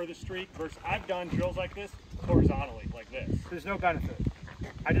vertically for the streak versus I've done drills like this horizontally, like this? There's no benefit.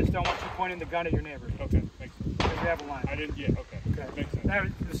 I just don't want you pointing the gun at your neighbor. Okay, makes sense. Because we have a line. I didn't, yeah, okay. Makes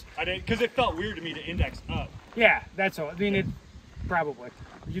sense. I didn't, because it felt weird to me to index up. Yeah, that's all. I mean, it probably.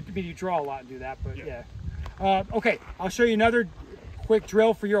 You draw a lot and do that, but yeah. Okay, I'll show you another quick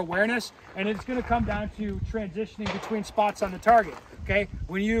drill for your awareness, and it's going to come down to transitioning between spots on the target. Okay,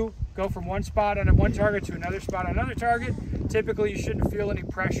 when you go from one spot on one target to another spot on another target, typically you shouldn't feel any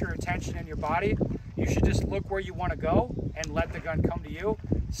pressure or tension in your body. You should just look where you want to go and let the gun come to you.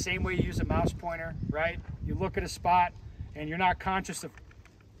 Same way you use a mouse pointer, right? You look at a spot and you're not conscious of,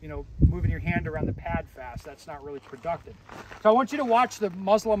 you know, moving your hand around the pad fast. That's not really productive. So I want you to watch the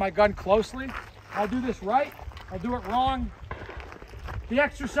muzzle of my gun closely. I'll do this right, I'll do it wrong. The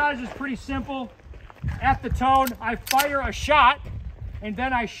exercise is pretty simple. At the tone, I fire a shot, and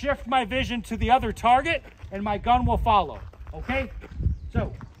then I shift my vision to the other target, and my gun will follow, okay?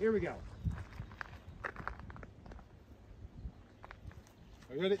 So, here we go.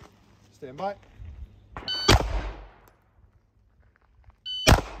 Are you ready? Stand by.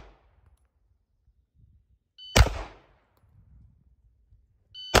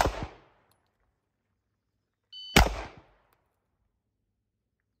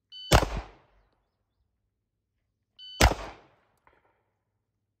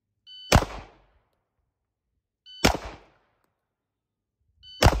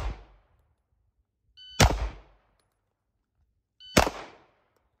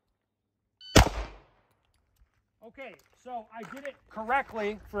 Okay, so I did it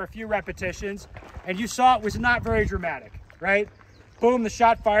correctly for a few repetitions, and you saw it was not very dramatic, right? Boom, the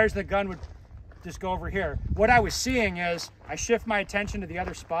shot fires, the gun would just go over here. What I was seeing is I shift my attention to the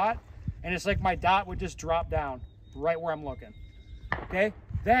other spot, and it's like my dot would just drop down right where I'm looking, okay?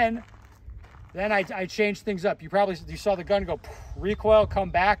 Then I changed things up. You saw the gun go recoil, come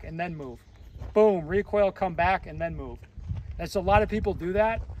back, and then move. Boom, recoil, come back, and then move. That's a lot of people do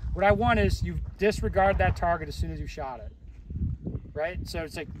that. What I want is you disregard that target as soon as you shot it, right? So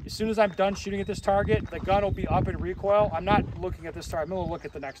it's like, as soon as I'm done shooting at this target, the gun will be up in recoil. I'm not looking at this target, I'm gonna look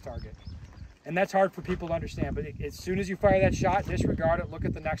at the next target. And that's hard for people to understand, but as soon as you fire that shot, disregard it, look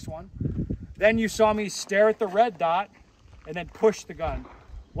at the next one. Then you saw me stare at the red dot and then push the gun.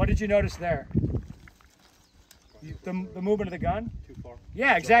 What did you notice there? The movement of the gun? Too far.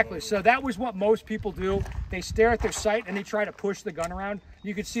 Yeah, exactly. So that was what most people do. They stare at their sight and they try to push the gun around.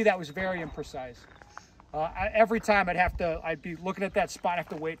 You could see that was very imprecise. Every time I'd be looking at that spot, I have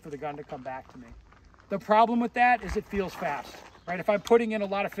to wait for the gun to come back to me. The problem with that is it feels fast, right? If I'm putting in a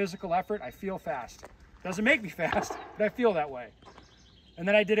lot of physical effort, I feel fast. Doesn't make me fast, but I feel that way. And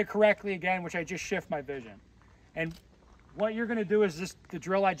then I did it correctly again, which I just shift my vision. And what you're gonna do is this, the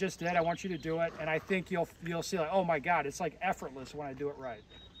drill I just did, I want you to do it, and I think you'll see like, oh my God, it's like effortless when I do it right.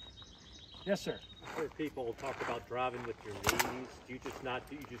 Yes, sir. I've heard people talk about driving with your knees. Do you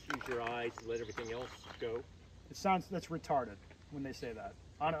just use your eyes and let everything else go? It sounds, that's retarded when they say that.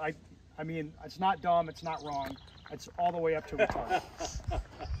 I mean, it's not dumb, it's not wrong, it's all the way up to retarded.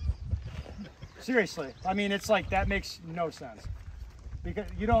 Seriously, I mean, it's like, that makes no sense. Because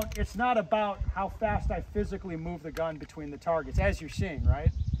you don't, it's not about how fast I physically move the gun between the targets, as you're seeing, right?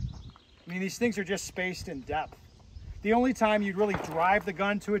 I mean, these things are just spaced in depth. The only time you'd really drive the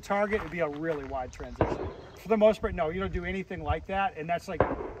gun to a target would be a really wide transition. For the most part, no, you don't do anything like that, and that's like,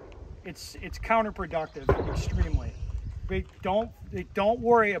 it's counterproductive extremely. But don't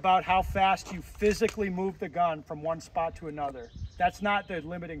worry about how fast you physically move the gun from one spot to another. That's not the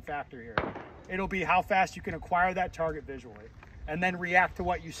limiting factor here. It'll be how fast you can acquire that target visually and then react to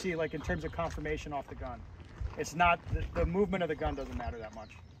what you see, like in terms of confirmation off the gun. It's not, the movement of the gun doesn't matter that much.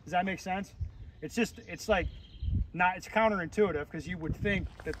 Does that make sense? It's just, it's like, not, it's counterintuitive because you would think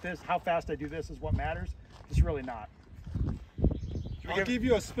that this, how fast I do this is what matters. It's really not. I'll give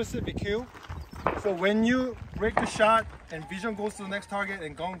you a specific cue. So when you break the shot and vision goes to the next target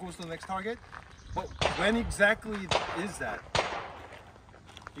and gun goes to the next target, but when exactly is that?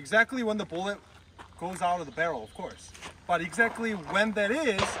 Exactly when the bullet goes out of the barrel, of course. But exactly when that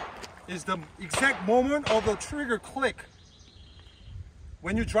is the exact moment of the trigger click.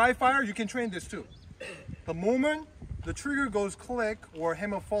 When you dry fire, you can train this too. The moment the trigger goes click or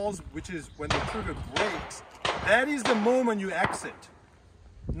hammer falls, which is when the trigger breaks, that is the moment you exit.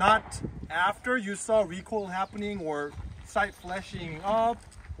 Not after you saw recoil happening or sight flashing up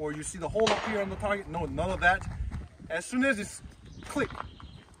or you see the hole appear on the target. No, none of that. As soon as it's click.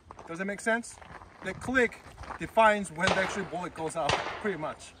 Does that make sense? The click defines when the actual bullet goes out, pretty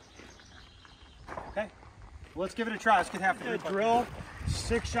much. Okay, well, let's give it a try. Let's get half the drill.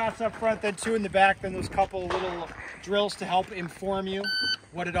 6 shots up front, then 2 in the back, then those couple little drills to help inform you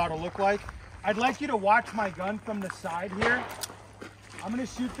what it ought to look like. I'd like you to watch my gun from the side here. I'm going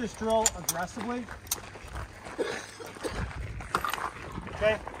to shoot this drill aggressively.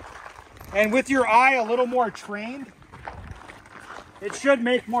 Okay, and with your eye a little more trained, it should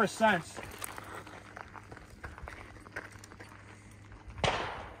make more sense. All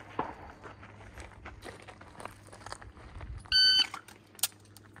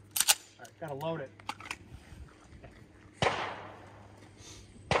right, gotta load it.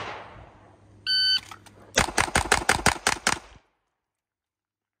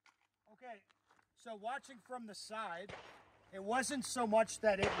 Okay, so watching from the side, it wasn't so much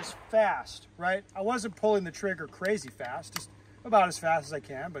that it was fast, right? I wasn't pulling the trigger crazy fast, just about as fast as I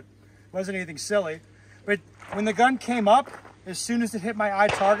can, but it wasn't anything silly. But when the gun came up, as soon as it hit my eye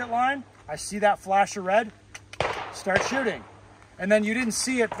target line, I see that flash of red, start shooting. And then you didn't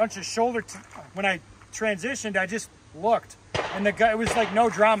see a bunch of shoulder, when I transitioned, I just looked. And the gun, it was like no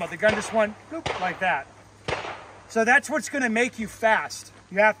drama. The gun just went boop, like that. So that's what's gonna make you fast.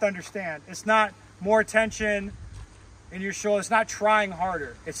 You have to understand. It's not more tension in your shoulder. It's not trying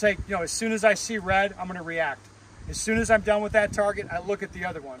harder. It's like, you know, as soon as I see red, I'm gonna react. As soon as I'm done with that target, I look at the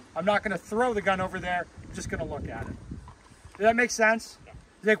other one. I'm not gonna throw the gun over there, I'm just gonna look at it. Does that make sense?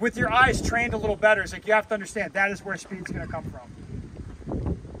 Like with your eyes trained a little better, it's like you have to understand that is where speed's gonna come from.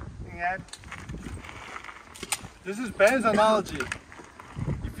 And This is Ben's analogy.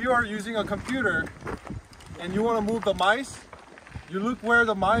 If you are using a computer and you want to move the mice, you look where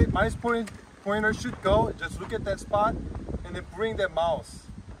the mice pointer should go, just look at that spot and then bring that mouse.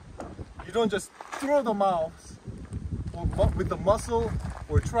 You don't just throw the mouse with the muscle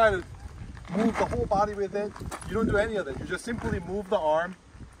or try to move the whole body with it. You don't do any of that. You just simply move the arm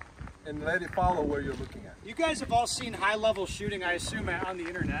and let it follow where you're looking at. you guys have all seen high-level shooting, I assume, on the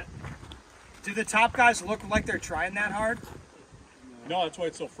internet. Do the top guys look like they're trying that hard? No, that's why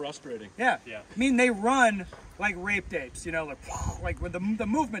it's so frustrating. Yeah. Yeah. I mean, they run like rape apes, you know, like with the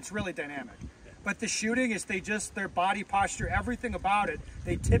movement's really dynamic. But the shooting is their body posture, everything about it,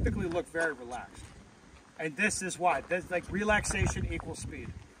 they typically look very relaxed. And this is why. That's like relaxation equals speed.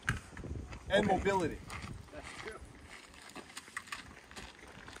 And mobility.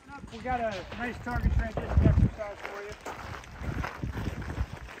 We got a nice target transition exercise for you.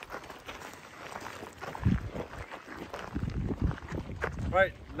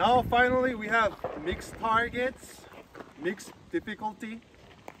 Right, now finally we have mixed targets, mixed difficulty.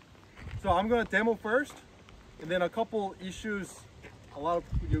 So I'm gonna demo first, and then a couple issues a lot of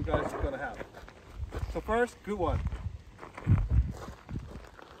you guys are gonna have. So first, good one.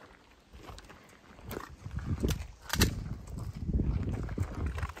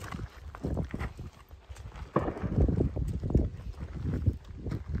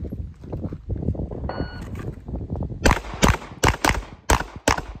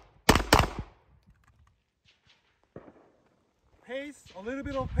 pace, a little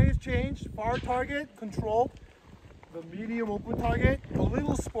bit of pace change. Far target, controlled. The medium open target, a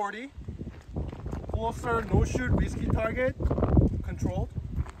little sporty. Closer, no shoot, risky target, controlled.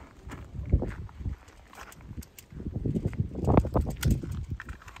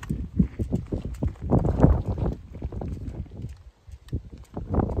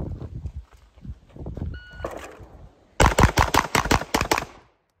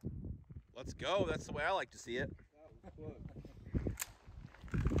 Let's go. That's the way I like to see it.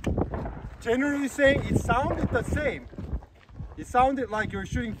 Generally saying, it sounded the same. It sounded like you're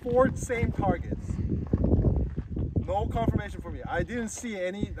shooting 4 same targets. No confirmation for me. I didn't see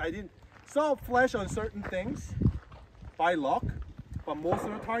any, I didn't saw flash on certain things by luck, but most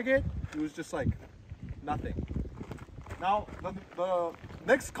of the target, it was just like nothing. Now, the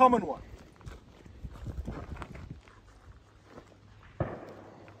next common one.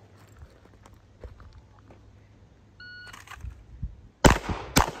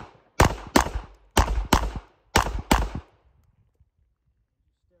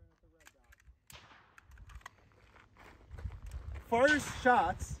 First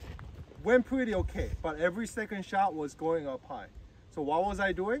shots went pretty okay, but every second shot was going up high. So what was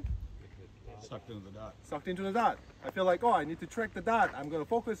I doing? Sucked into the dot. Sucked into the dot. I feel like, oh, I need to track the dot. I'm gonna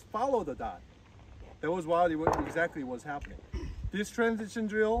focus, follow the dot. That was what exactly was happening. This transition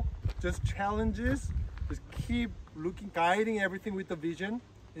drill just challenges, just keep looking, guiding everything with the vision,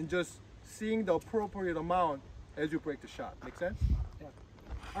 and just seeing the appropriate amount as you break the shot. Make sense? Yeah.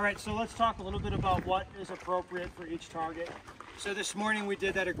 All right, so let's talk a little bit about what is appropriate for each target. So this morning we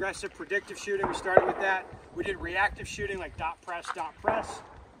did that aggressive predictive shooting. We started with that. We did reactive shooting like dot press, dot press.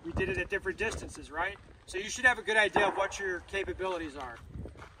 We did it at different distances, right? So you should have a good idea of what your capabilities are.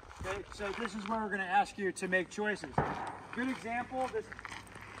 Okay, so this is where we're gonna ask you to make choices. Good example, this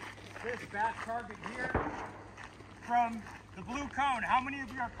back target here from the blue cone. How many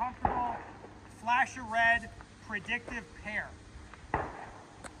of you are comfortable flash a red predictive pair?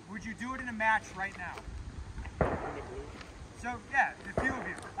 Would you do it in a match right now? So yeah, a few of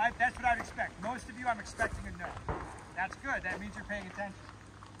you. That's what I'd expect. Most of you, I'm expecting a no. That's good. That means you're paying attention.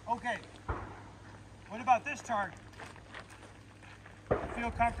 Okay. What about this target?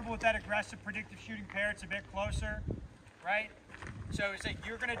 Feel comfortable with that aggressive predictive shooting pair? It's a bit closer, right? So it's like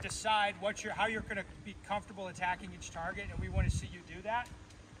you're going to decide how you're going to be comfortable attacking each target, and we want to see you do that.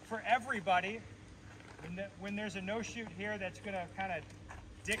 For everybody, when there's a no shoot here, that's going to kind of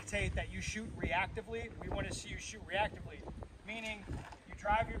dictate that you shoot reactively. We want to see you shoot reactively. Meaning, you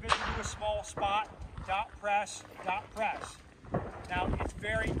drive your vision to a small spot, dot press, dot press. Now, it's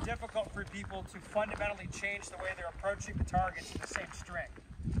very difficult for people to fundamentally change the way they're approaching the targets in the same string,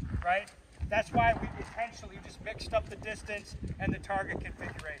 right? That's why we intentionally just mixed up the distance and the target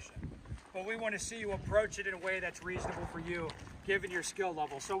configuration. But we want to see you approach it in a way that's reasonable for you, given your skill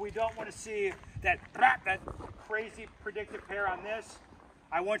level. So we don't want to see that crazy predictive pair on this.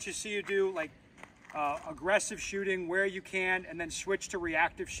 I want you to see you do like aggressive shooting where you can, and then switch to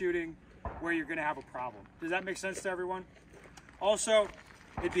reactive shooting where you're going to have a problem. Does that make sense to everyone? Also,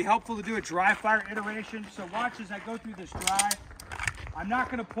 it'd be helpful to do a dry fire iteration. So watch as I go through this dry. I'm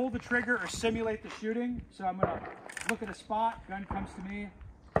not going to pull the trigger or simulate the shooting. So I'm going to look at a spot, gun comes to me.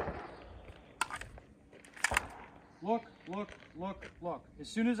 Look, look, look, look. As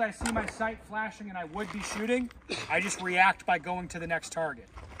soon as I see my sight flashing and I would be shooting, I just react by going to the next target.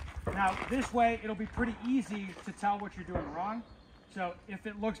 Now, this way, it'll be pretty easy to tell what you're doing wrong. So if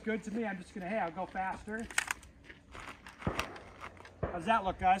it looks good to me, I'm just gonna, hey, I'll go faster. How's that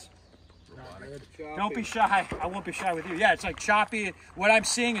look, guys? Don't be shy. I won't be shy with you. Yeah, it's like choppy. What I'm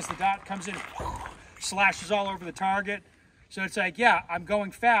seeing is the dot comes in, slashes all over the target. So it's like, yeah, I'm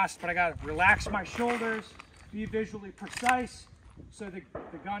going fast, but I gotta relax my shoulders, be visually precise, so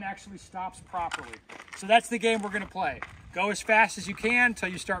the gun actually stops properly. So that's the game we're gonna play. Go as fast as you can until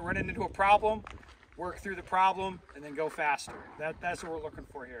you start running into a problem, work through the problem, and then go faster. That's what we're looking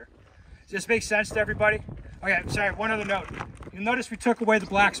for here. Does this make sense to everybody? Okay, sorry, one other note. You'll notice we took away the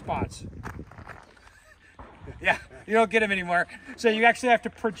black spots. Yeah, you don't get them anymore. So you actually have to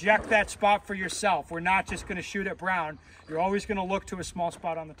project that spot for yourself. We're not just gonna shoot at brown. You're always gonna look to a small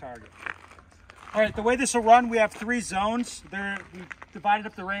spot on the target. All right, the way this will run, we have 3 zones. We divided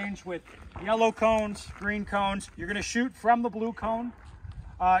up the range with yellow cones, green cones. You're gonna shoot from the blue cone.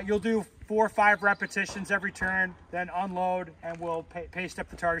 You'll do 4 or 5 repetitions every turn, then unload, and we'll paste up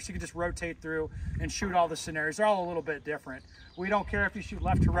the target. So you can just rotate through and shoot all the scenarios. They're all a little bit different. We don't care if you shoot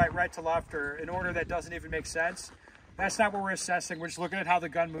left to right, right to left, or in order that doesn't even make sense. That's not what we're assessing. We're just looking at how the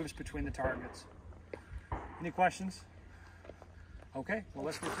gun moves between the targets. Any questions? Okay, well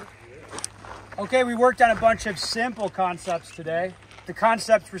let's get to it. Okay, we worked on a bunch of simple concepts today. The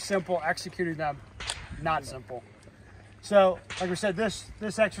concepts were simple, executing them, not simple. So, like we said, this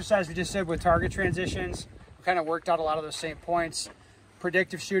exercise we just did with target transitions, we kind of worked out a lot of those same points.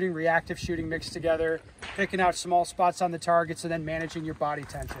 Predictive shooting, reactive shooting mixed together, picking out small spots on the targets, and then managing your body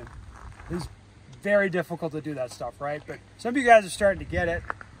tension. It's very difficult to do that stuff, right? But some of you guys are starting to get it,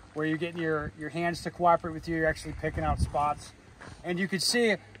 where you're getting your hands to cooperate with you, you're actually picking out spots. And you could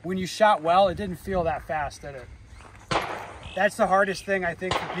see when you shot well, it didn't feel that fast, did it? That's the hardest thing I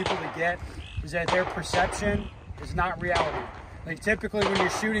think for people to get, is that their perception is not reality. Like typically when you're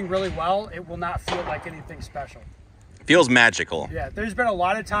shooting really well, it will not feel like anything special. Feels magical. Yeah, there's been a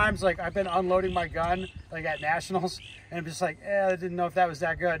lot of times like I've been unloading my gun like at nationals and I'm just like, I didn't know if that was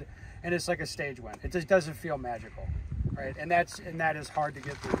that good. And it's like a stage win. It just doesn't feel magical, right? And that is hard to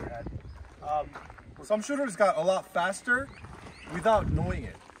get through your head. Some shooters got a lot faster without knowing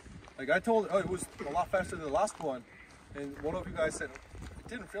it. Like I told, it was a lot faster than the last one. And one of you guys said, it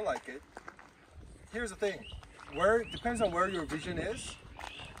didn't feel like it. Here's the thing, depends on where your vision is,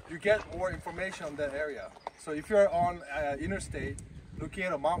 you get more information on that area. So if you're on interstate, looking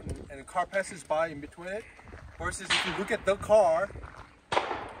at a mountain and a car passes by in between it, versus if you look at the car,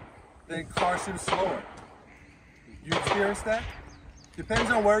 then car seems slower. You experience that? Depends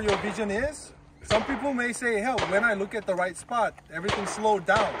on where your vision is. Some people may say, hell, when I look at the right spot, everything slowed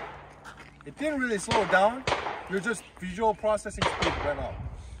down. It didn't really slow down. Your just visual processing speed went up.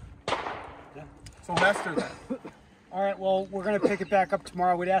 Yeah. So master that. All right, well, we're going to pick it back up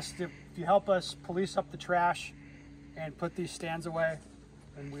tomorrow. We'd ask if you help us police up the trash and put these stands away,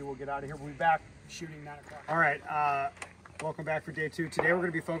 and we will get out of here. We'll be back shooting 9 o'clock. All right, welcome back for day 2. Today we're going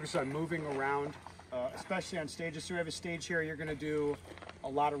to be focused on moving around, especially on stages. So we have a stage here. You're going to do a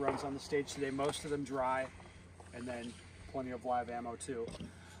lot of runs on the stage today, most of them dry, and then plenty of live ammo too.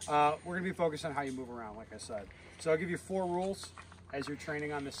 We're going to be focused on how you move around, like I said. So I'll give you 4 rules as you're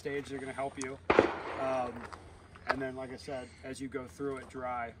training on the stage. They're going to help you. And then, like I said, as you go through it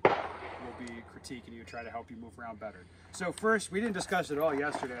dry, we'll be critiquing you, try to help you move around better. So first, we didn't discuss it all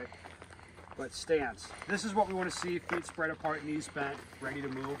yesterday, but stance. This is what we want to see: feet spread apart, knees bent, ready to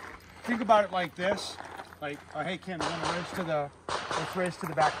move. Think about it like this. Like, oh, hey Kim, we're going to let's race to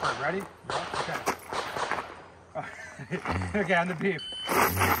the back part. Ready? Okay. Okay, on the beep.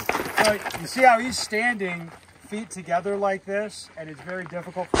 So you see how he's standing feet together like this, and it's very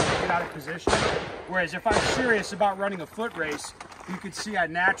difficult for him to get out of position. Whereas if I'm serious about running a foot race, you could see I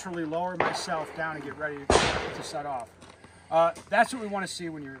naturally lower myself down and get ready to set off. That's what we want to see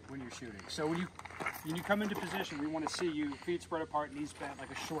when you're shooting. So when you come into position, we want to see you feet spread apart, knees bent,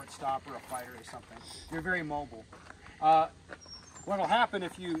 like a shortstop or a fighter or something. You're very mobile. What'll happen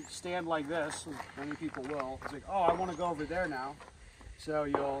if you stand like this, as many people will, it's like, oh, I want to go over there now. So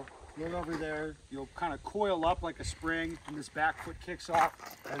you'll look over there, you'll kind of coil up like a spring, and this back foot kicks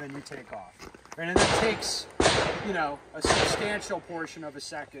off, and then you take off. And then it takes, you know, a substantial portion of a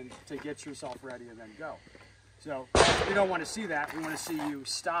second to get yourself ready and then go. So we don't want to see that. We want to see you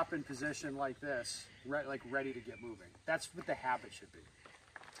stop in position like this, like ready to get moving. That's what the habit should be.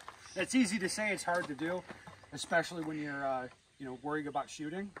 It's easy to say, it's hard to do, especially when you're worrying about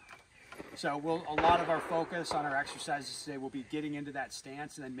shooting. So a lot of our focus on our exercises today will be getting into that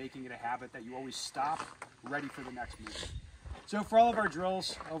stance and then making it a habit that you always stop, ready for the next move. So for all of our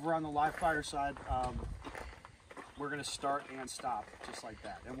drills over on the live fire side, we're going to start and stop just like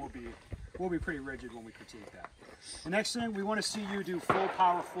that, and we'll be pretty rigid when we critique that. The next thing, we want to see you do full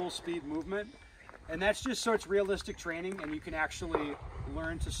power, full speed movement, and that's just so it's realistic training and you can actually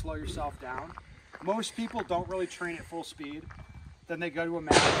learn to slow yourself down. Most people don't really train at full speed. Then they go to a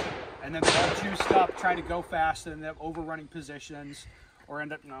match, and then they're all juiced up, trying to go fast, and they have overrunning positions, or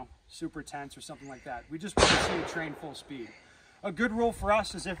end up, super tense or something like that. We just want to see you train full speed. A good rule for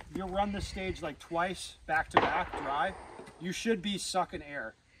us is if you run this stage like twice, back to back, dry, you should be sucking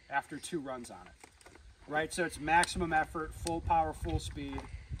air after 2 runs on it, right? So it's maximum effort, full power, full speed,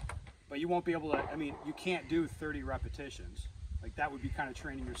 but you won't be able to, you can't do 30 repetitions. Like that would be kind of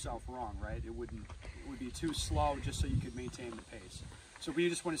training yourself wrong, right? It would be too slow just so you could maintain the pace. So we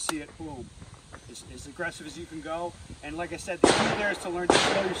just want to see it, boom, as aggressive as you can go. And like I said, the key there is to learn to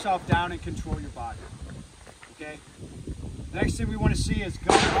slow yourself down and control your body, okay? The next thing we want to see is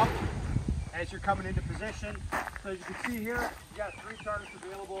gun up as you're coming into position. So as you can see here, you got 3 targets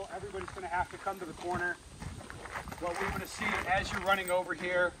available. Everybody's going to have to come to the corner. What we want to see as you're running over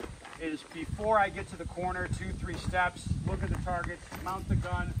here is before I get to the corner, 2-3 steps, look at the targets, mount the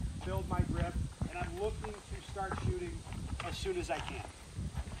gun, build my grip, and I'm looking to start shooting as soon as I can.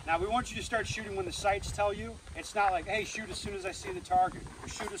 Now we want you to start shooting when the sights tell you. It's not like, hey, shoot as soon as I see the target, or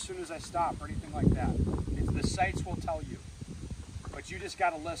shoot as soon as I stop, or anything like that. The sights will tell you. But you just got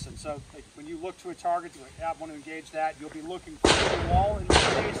to listen. So like, when you look to a target, you're like, yeah, I want to engage that. You'll be looking for the wall in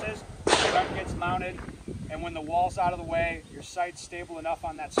most cases. The gun gets mounted, and when the wall's out of the way, your sight's stable enough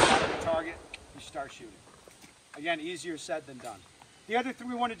on that spot of the target, you start shooting. Again, easier said than done. The other thing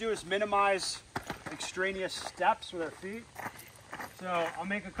we want to do is minimize extraneous steps with our feet. So I'll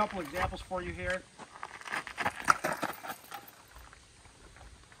make a couple examples for you here.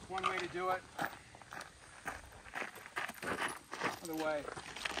 One way to do it. Other way.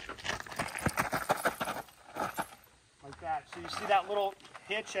 Like that. So you see that little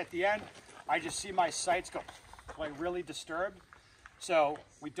hitch at the end? I just see my sights go like really disturbed. So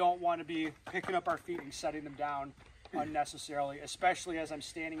we don't want to be picking up our feet and setting them down unnecessarily, especially as I'm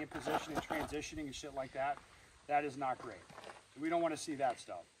standing in position and transitioning and shit like that. That is not great. So we don't want to see that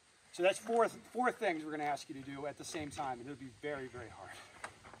stuff. So that's four things we're going to ask you to do at the same time, and it'll be very, very hard,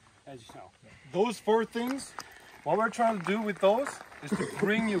 as you know. Those 4 things, what we're trying to do with those is to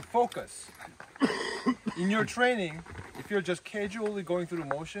bring you focus. In your training, if you're just casually going through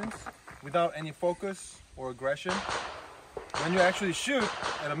the motions without any focus or aggression, when you actually shoot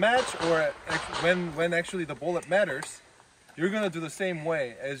at a match or when actually the bullet matters, you're going to do the same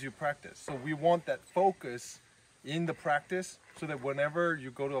way as you practice. So we want that focus in the practice so that whenever you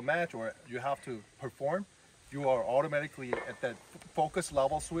go to a match or you have to perform, you are automatically at that focus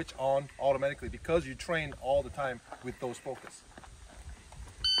level switch on automatically because you train all the time with those focus.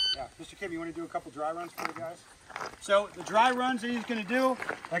 Yeah, Mr. Kim, you want to do a couple dry runs for the guys? So the dry runs that he's going to do,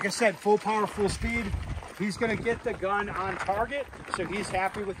 like I said, full power, full speed. He's going to get the gun on target, so he's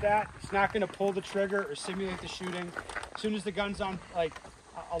happy with that. He's not going to pull the trigger or simulate the shooting. As soon as the gun's on, like,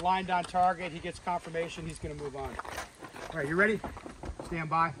 aligned on target, he gets confirmation, he's going to move on. All right, you ready? Stand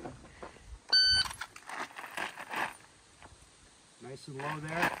by. Nice and low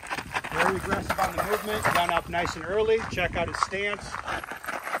there. Very aggressive on the movement. Gun up nice and early. Check out his stance.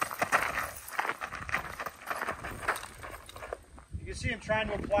 You can see him trying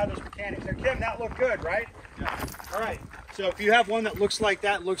to apply those mechanics. Now, Kim, that looked good, right? Yeah. All right. So if you have one that looks like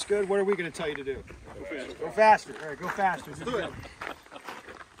that, looks good, what are we going to tell you to do? Go faster. Go faster. All right, go faster. Do it.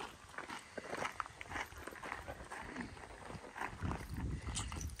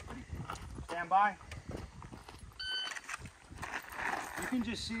 Stand by. You can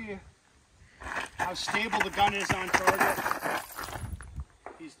just see how stable the gun is on target.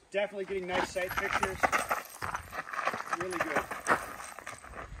 He's definitely getting nice sight pictures. Really good.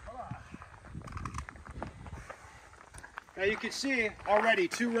 Now you can see already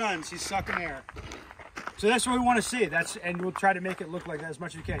 2 runs, he's sucking air. So that's what we want to see. And we'll try to make it look like that as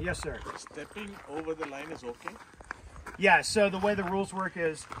much as we can. Yes, sir. Stepping over the line is okay? Yeah, so the way the rules work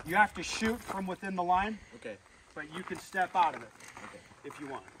is you have to shoot from within the line, Okay. but you can step out of it if you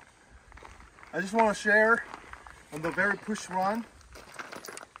want. I just want to share on the very push run,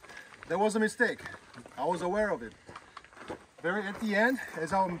 there was a mistake. I was aware of it. Very at the end,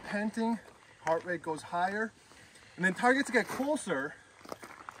 as I'm panting, heart rate goes higher, and then targets get closer,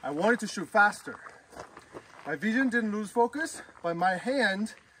 I wanted to shoot faster. My vision didn't lose focus, but my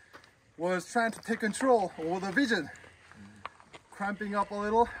hand was trying to take control over the vision. Cramping up a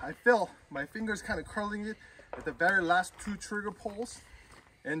little, I feel my fingers kind of curling it at the very last 2 trigger pulls,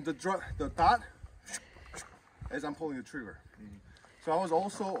 and the dot as I'm pulling the trigger. So I was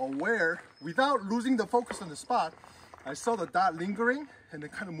also aware, without losing the focus on the spot, I saw the dot lingering and then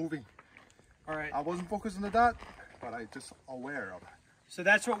kind of moving. All right. I wasn't focused on the dot, but I just aware of it. So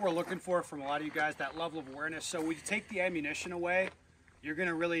that's what we're looking for from a lot of you guys, that level of awareness. So when you take the ammunition away, you're going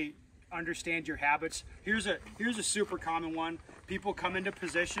to really understand your habits. Here's a super common one. People come into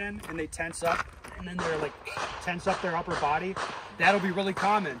position and they tense up, and then they're like tense up their upper body. That'll be really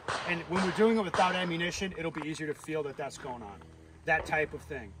common. And when we're doing it without ammunition, it'll be easier to feel that that's going on. That type of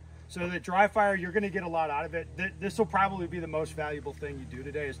thing. So the dry fire, you're going to get a lot out of it. This will probably be the most valuable thing you do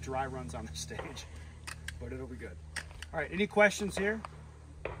today is dry runs on the stage. But it'll be good. All right, any questions here?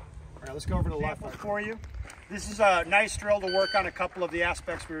 All right, let's go over to the left for you. This is a nice drill to work on a couple of the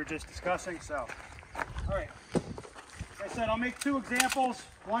aspects we were just discussing. So, all right. Like I said, I'll make 2 examples.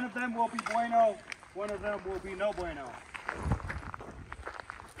 One of them will be bueno. One of them will be no bueno.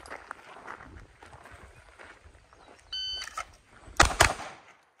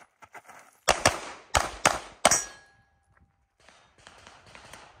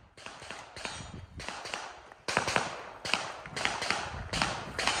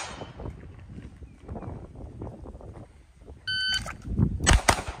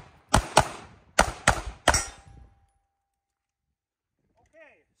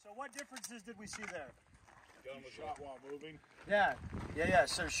 did we see there? Gun was shot while moving. Yeah.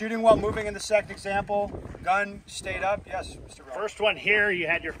 So shooting while moving in the second example, gun stayed up. Yes, Mr. Rowe. First one here, you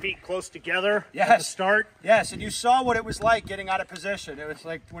had your feet close together Yes. at the start. Yes, and you saw what it was like getting out of position. It was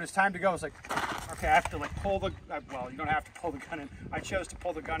like when it's time to go, it's like, okay, I have to like pull the, well, you don't have to pull the gun in. I chose to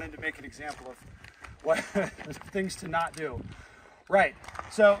pull the gun in to make an example of what things to not do. Right,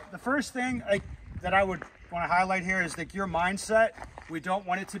 so the first thing that I would want to highlight here is like your mindset. We don't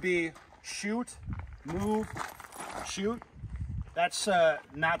want it to be shoot, move, shoot. That's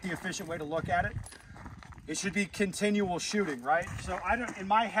not the efficient way to look at it. It should be continual shooting, right? So in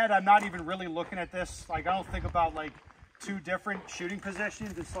my head, I'm not even really looking at this. Like I don't think about like two different shooting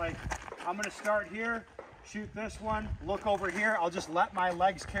positions. It's like, I'm gonna start here, shoot this one, look over here. I'll just let my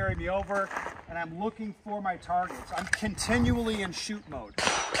legs carry me over, and I'm looking for my targets. I'm continually in shoot mode.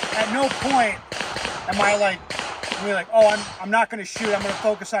 At no point am I like, oh, I'm not gonna shoot, I'm gonna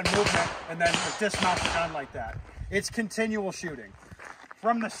focus on movement, and then dismount the gun like that. It's continual shooting.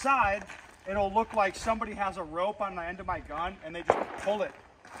 From the side, it'll look like somebody has a rope on the end of my gun and they just pull it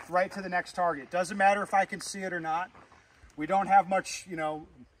right to the next target. Doesn't matter if I can see it or not. We don't have much,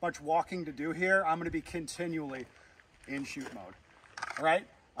 much walking to do here. I'm gonna be continually in shoot mode, all right?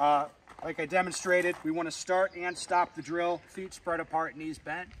 Like I demonstrated, we wanna start and stop the drill, feet spread apart, knees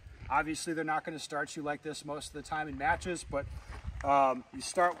bent. Obviously, they're not gonna start you like this most of the time in matches, but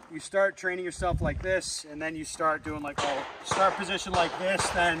you start training yourself like this, and then you start doing like, start position like this,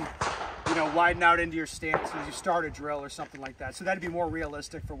 then widen out into your stance as you start a drill or something like that. So that'd be more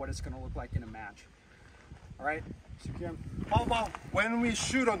realistic for what it's going to look like in a match. All right, so Kim. How about when we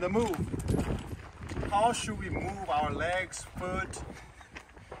shoot on the move? How should we move our legs, foot?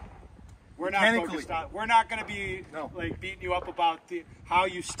 We're not focused on. We're not going to be like beating you up about how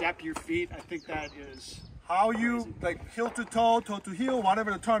you step your feet. I think that is. How you, like heel to toe, toe to heel,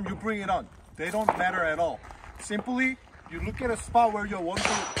 whatever the term, you bring it on. They don't matter at all. Simply, you look at a spot where you want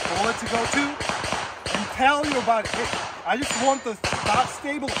the bullet to go to, and tell your body, hey, I just want the dot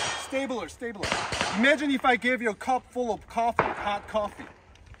stabler. Imagine if I gave you a cup full of coffee, hot coffee,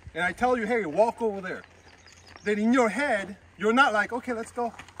 and I tell you, hey, walk over there. Then in your head, you're not like, okay, let's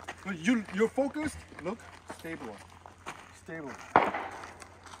go. But you're focused, look, stabler.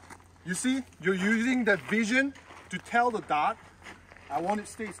 You see, you're using that vision to tell the dot, I want it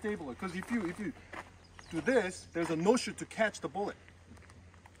to stay stable. Because if you do this, there's a no shoot to catch the bullet.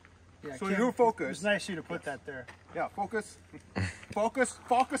 Yeah, so Kim, you're focused. It's nice of you to put that there. Yeah, focus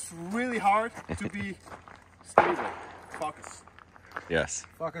really hard to be stable. Focus. Yes.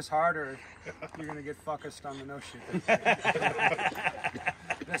 Focus hard, or you're gonna get focused on the no shoot.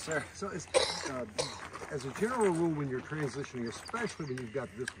 Yes, sir. So as a general rule, when you're transitioning, especially when you've got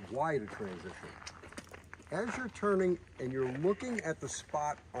this wide a transition, as you're turning and you're looking at the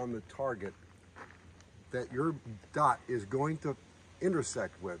spot on the target that your dot is going to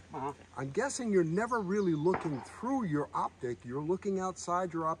intersect with, I'm guessing you're never really looking through your optic. You're looking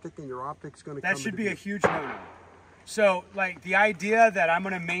outside your optic, and your optic's going to come. That should be a huge no-no. So, like, the idea that I'm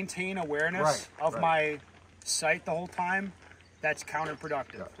going to maintain awareness of my sight the whole time, that's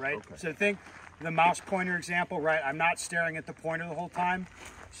counterproductive, right? Okay. So think the mouse pointer example, right? I'm not staring at the pointer the whole time.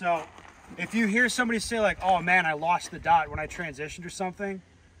 So if you hear somebody say like, oh man, I lost the dot when I transitioned or something,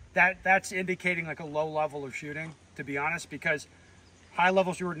 that's indicating like a low level of shooting, to be honest, because high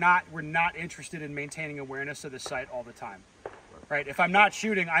levels, we're not interested in maintaining awareness of the sight all the time. Right? If I'm not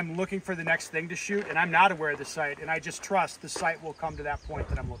shooting, I'm looking for the next thing to shoot, and I'm not aware of the sight, and I just trust the sight will come to that point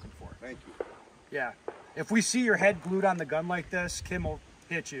that I'm looking for. Thank you. Yeah. If we see your head glued on the gun like this, Kim will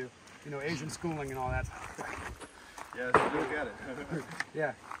hit you. Asian schooling and all that. Yes, you'll get it.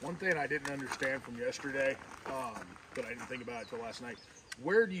 Yeah. One thing I didn't understand from yesterday, but I didn't think about it until last night.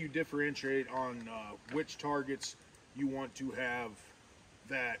 Where do you differentiate on which targets you want to have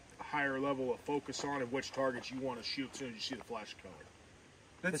that higher level of focus on, and which targets you want to shoot as soon as you see the flash of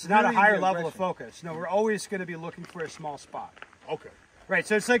color? It's not a higher level of focus. No, we're always going to be looking for a small spot. Okay. Right.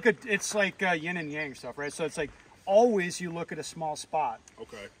 So it's like yin and yang stuff, right? So it's like always you look at a small spot.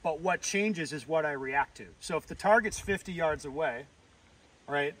 Okay. But what changes is what I react to. So if the target's 50 yards away,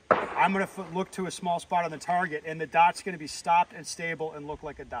 right, I'm going to look to a small spot on the target, and the dot's going to be stopped and stable and look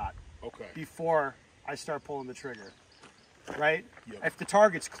like a dot. Okay. Before I start pulling the trigger. Right? Yep. If the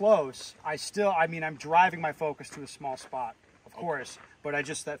target's close, I'm driving my focus to a small spot, of course, but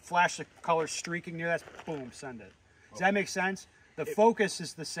that flash of color streaking near that, boom, send it. Does that make sense? The focus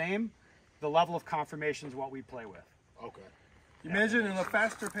is the same. The level of confirmation is what we play with. Okay. Imagine in a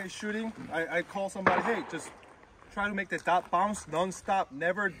faster paced shooting, I call somebody, hey, just try to make the dot bounce non-stop,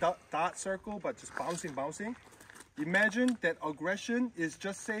 never dot circle, but just bouncing. imagine that aggression is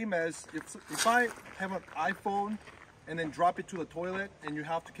just same as if I have an iPhone and then drop it to the toilet and you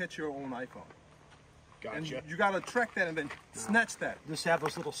have to catch your own iPhone. And Gotcha. you gotta track that and then snatch that. Just have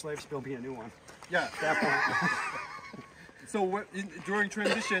those little slaves build me a new one. Yeah. That point. So during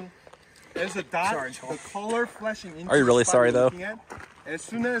transition, as a dot, Sorry, Joel. the color flashing into Are you really the spot sorry, you're though? looking at, as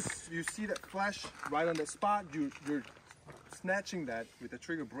soon as you see that flash right on that spot, you're snatching that with a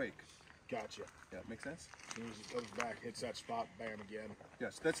trigger brake. Gotcha. Yeah, make sense? As soon as it comes back, hits that spot, bam again.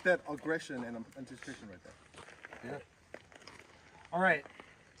 Yes, that's that aggression and anticipation right there. All right.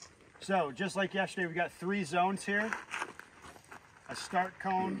 So just like yesterday, we got 3 zones here. A start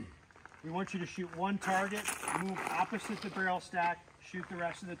cone. We want you to shoot one target, move opposite the barrel stack, shoot the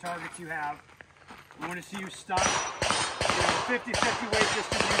rest of the targets you have. We want to see you stop. 50-50 weight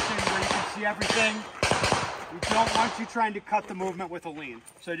distribution where you can see everything. We don't want you trying to cut the movement with a lean.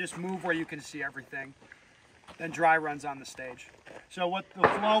 So just move where you can see everything. Then dry runs on the stage. So what the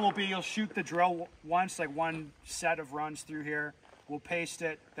flow will be, you'll shoot the drill once, like one set of runs through here. We'll paste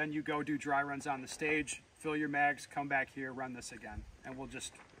it, then you go do dry runs on the stage, fill your mags, come back here, run this again. And we'll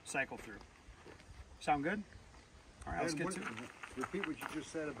just cycle through. Sound good? All right, let's get to it. Repeat what you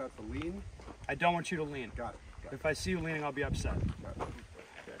just said about the lean. I don't want you to lean. Got it. If I see you leaning, I'll be upset.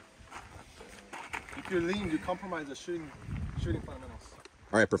 If you lean, you compromise the shooting fundamentals.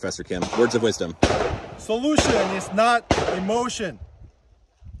 All right, Professor Kim, words of wisdom. Solution is not emotion,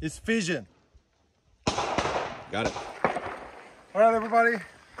 it's vision. Got it. All right, everybody.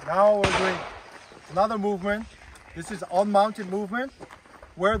 Now we're doing another movement. This is unmounted movement,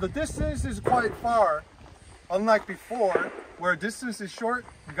 where the distance is quite far. Unlike before, where distance is short,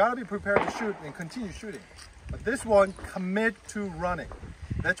 you gotta be prepared to shoot and continue shooting. But this one, commit to running.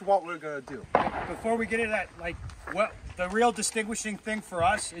 That's what we're gonna do. Before we get into that, like, what the real distinguishing thing for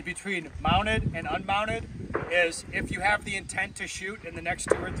us in between mounted and unmounted is if you have the intent to shoot in the next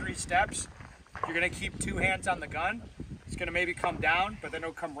 2 or 3 steps, you're gonna keep 2 hands on the gun. It's gonna maybe come down, but then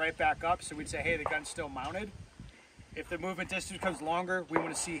it'll come right back up. So we'd say, hey, the gun's still mounted. If the movement distance becomes longer, we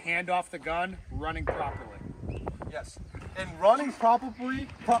want to see hand off the gun, running properly. Yes. And running properly,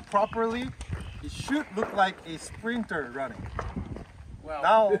 it should look like a sprinter running. Well,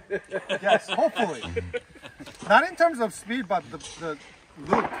 Now, yes, hopefully. Not in terms of speed, but the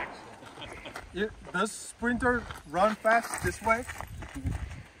look. Does sprinter run fast this way?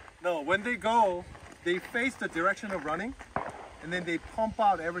 No, when they go, they face the direction of running, and then they pump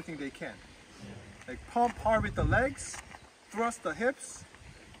out everything they can. Like pump hard with the legs, thrust the hips,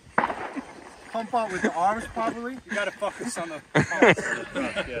 pump out with the arms properly. you got to focus on the.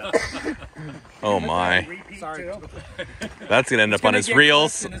 Oh my. Repeat Sorry. too. That's going to end up on his Get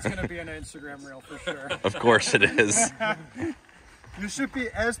reels. clipped and it's going to be an Instagram reel for sure. Of course it is. You should be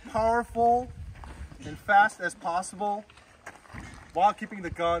as powerful and fast as possible while keeping the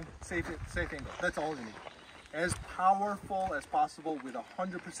gun safe angle. That's all you need. As powerful as possible with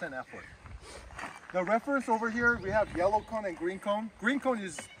 100% effort. The reference over here, we have yellow cone and green cone. Green cone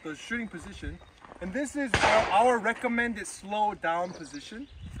is the shooting position, and this is our recommended slow down position.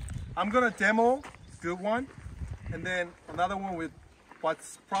 I'm gonna demo good one, and then another one with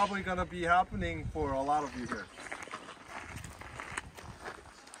what's probably gonna be happening for a lot of you here.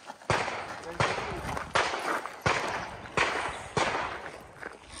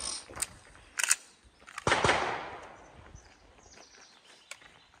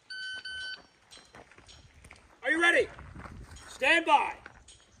 Are you ready? Stand by.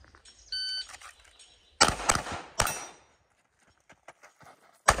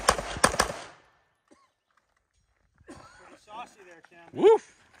 Pretty saucy there, Cam.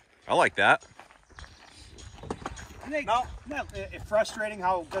 Woof. I like that. Isn't it frustrating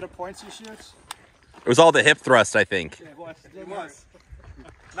how good at points he shoots? It was all the hip thrust, I think. Yeah, well, It was.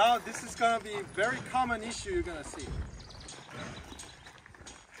 Now this is gonna be a very common issue you're gonna see.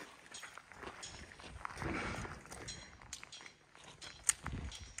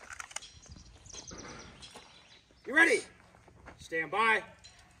 You ready? Stand by.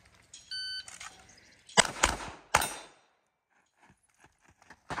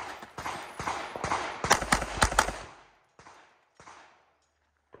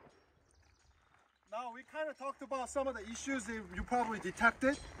 Now we kind of talked about some of the issues that you probably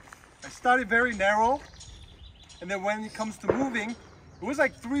detected. I started very narrow, and then when it comes to moving, it was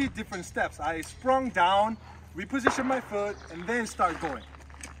like 3 different steps. I sprung down, repositioned my foot, and then start going.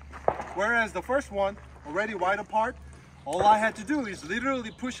 Whereas the first one, already wide apart, all I had to do is literally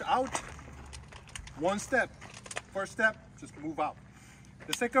push out 1 step. First step, just move out.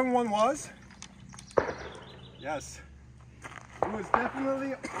 The second one was, yes, it was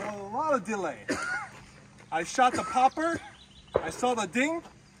definitely a lot of delay. I shot the popper, I saw the ding,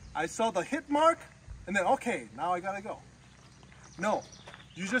 I saw the hit mark, and then okay, now I gotta go. No,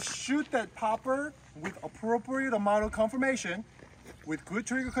 you just shoot that popper with appropriate amount of confirmation, with good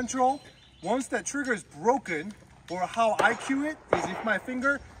trigger control. Once that trigger is broken, or how I cue it is if my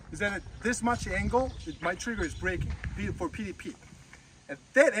finger is at this much angle, my trigger is breaking for PDP. At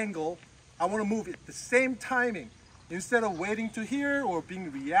that angle, I want to move it the same timing instead of waiting to hear or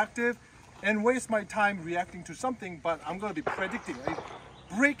being reactive and waste my time reacting to something, but I'm going to be predicting, right?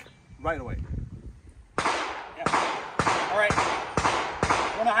 Break right away. Yeah. All right.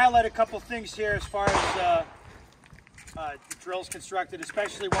 I want to highlight a couple things here as far as the drill's constructed,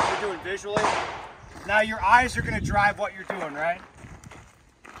 especially what we're doing visually. Now your eyes are going to drive what you're doing, right?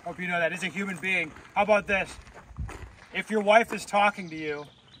 Hope you know that. As a human being, how about this? If your wife is talking to you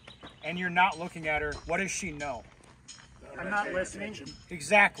and you're not looking at her, what does she know? I'm not listening.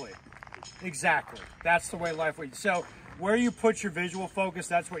 Exactly. Exactly. That's the way life works. So where you put your visual focus,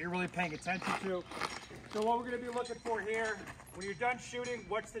 that's what you're really paying attention to. So what we're going to be looking for here, when you're done shooting,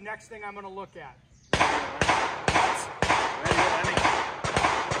 what's the next thing I'm going to look at? Okay,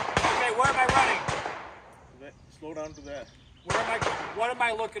 where am I running? Slow down to that. What am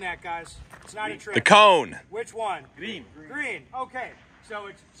I looking at, guys? It's not a trick. The cone. Which one? Green. Green. Okay. So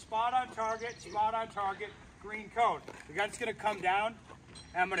it's spot on target, green cone. The gun's going to come down,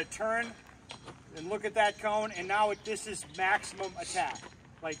 and I'm going to turn and look at that cone, and now this is maximum attack.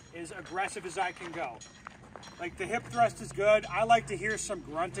 Like, as aggressive as I can go. Like, the hip thrust is good. I like to hear some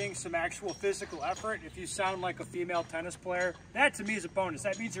grunting, some actual physical effort. If you sound like a female tennis player, that to me is a bonus.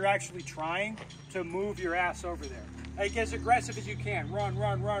 That means you're actually trying to move your ass over there. Like, as aggressive as you can. Run,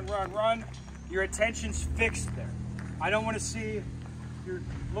 run, run, run, run. Your attention's fixed there. I don't want to see you're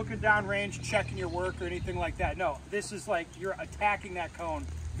looking down range, checking your work or anything like that. No, this is like you're attacking that cone,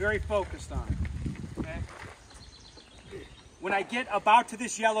 very focused on it. Okay? When I get about to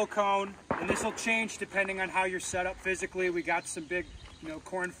this yellow cone, and this will change depending on how you're set up physically. We got some big,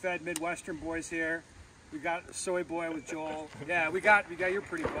 corn-fed Midwestern boys here. We got a soy boy with Joel. Yeah, we got you're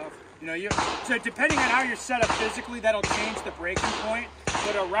pretty buff. So depending on how you're set up physically, that'll change the breaking point.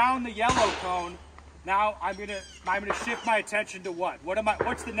 But around the yellow cone, now I'm gonna shift my attention to what?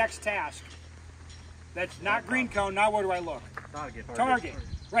 What's the next task? That's not green cone. Now where do I look? Target.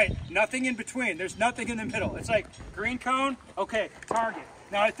 Right. Nothing in between. There's nothing in the middle. It's like green cone. Okay. Target.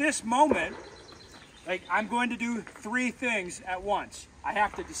 Now at this moment, like I'm going to do 3 things at once. I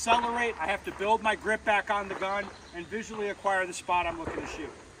have to decelerate. I have to build my grip back on the gun and visually acquire the spot I'm looking to shoot.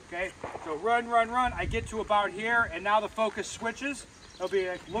 Okay. So run, run, run. I get to about here, and now the focus switches. It'll be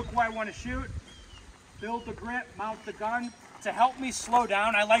like, look where I want to shoot. Build the grip, mount the gun. To help me slow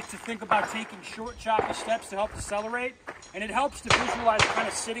down, I like to think about taking short, choppy steps to help decelerate. And it helps to visualize kind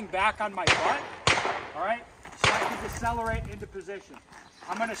of sitting back on my butt. All right? So I can decelerate into position.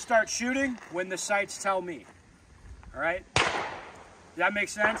 I'm going to start shooting when the sights tell me. All right? Does that make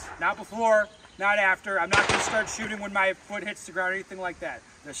sense? Not before, not after. I'm not going to start shooting when my foot hits the ground or anything like that.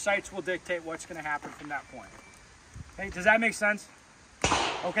 The sights will dictate what's going to happen from that point. Okay, does that make sense?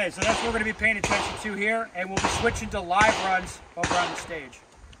 Okay, so that's what we're going to be paying attention to here, and we'll be switching to live runs over on the stage.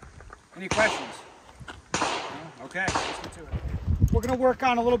 Any questions? Okay, let's get to it. We're going to work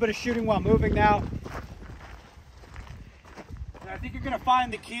on a little bit of shooting while moving now. And I think you're going to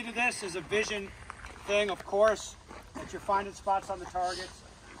find the key to this is a vision thing, of course, that you're finding spots on the targets.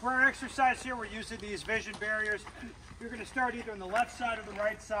 For our exercise here, we're using these vision barriers. You're going to start either on the left side or the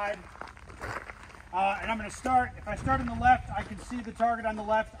right side. And I'm going to start, if I start on the left, I can see the target on the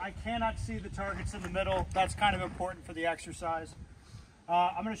left. I cannot see the targets in the middle. That's kind of important for the exercise.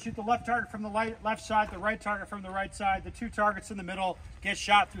 I'm going to shoot the left target from the left side, the right target from the right side. The 2 targets in the middle get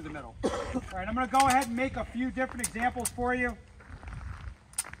shot through the middle. All right, I'm going to go ahead and make a few different examples for you.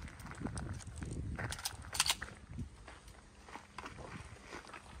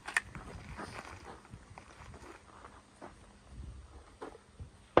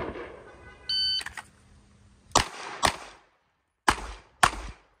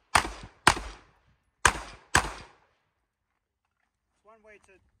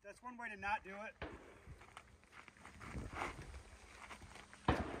 That's one way to not do it.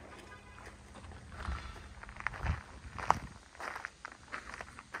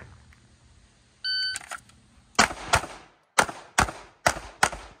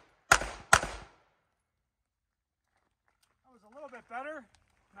 That was a little bit better.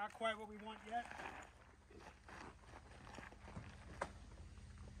 Not quite what we want yet.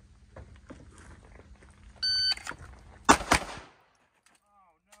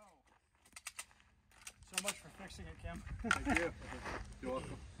 So much for fixing it, Kim. Thank you. You're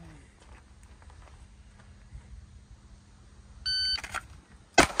welcome.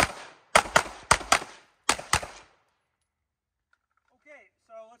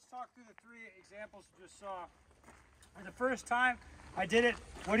 talk through the 3 examples you just saw. And the first time I did it,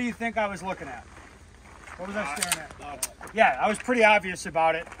 what do you think I was looking at? What was I staring at? Yeah, I was pretty obvious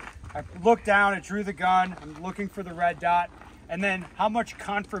about it. I looked down, I drew the gun, I'm looking for the red dot, and then how much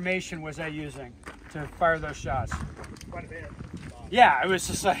confirmation was I using to fire those shots? Quite a bit. Yeah, it was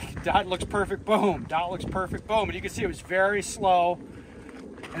just like, dot looks perfect, boom, dot looks perfect, boom. And you can see it was very slow.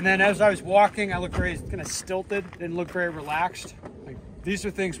 And then as I was walking, I looked very kind of stilted, didn't look very relaxed. Like, these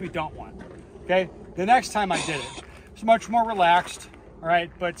are things we don't want, okay? The next time I did it, it's much more relaxed, all right,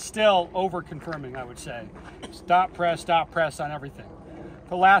 but still over-confirming, I would say. Stop, press on everything.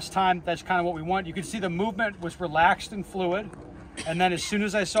 The last time, that's kind of what we want. You can see the movement was relaxed and fluid. And then as soon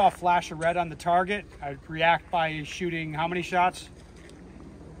as I saw a flash of red on the target, I'd react by shooting how many shots?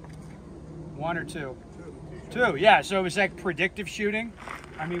 1 or 2? 2, yeah, so it was like predictive shooting.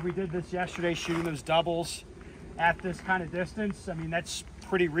 I mean, we did this yesterday, shooting those doubles at this kind of distance. I mean, that's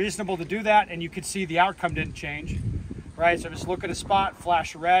pretty reasonable to do that, and you could see the outcome didn't change, right? So I just look at a spot,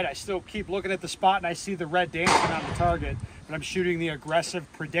 flash of red. I still keep looking at the spot, and I see the red dancing on the target, but I'm shooting the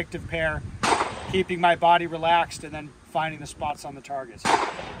aggressive, predictive pair, keeping my body relaxed, and then finding the spots on the targets.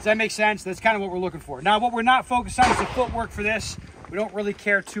 Does that make sense? That's kind of what we're looking for. Now, what we're not focused on is the footwork for this. We don't really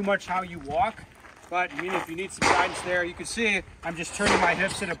care too much how you walk. But I mean, if you need some guidance there, you can see I'm just turning my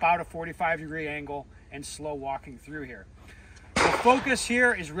hips at about a 45-degree angle and slow walking through here. The focus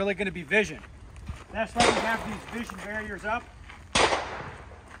here is really going to be vision. That's why we have these vision barriers up.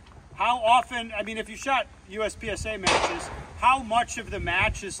 How often, I mean, if you shot USPSA matches, how much of the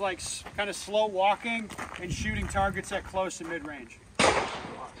match is like kind of slow walking and shooting targets at close and mid-range?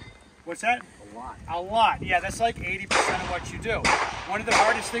 What's that? A lot. Yeah, that's like 80% of what you do. One of the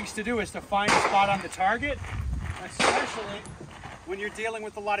hardest things to do is to find a spot on the target, especially when you're dealing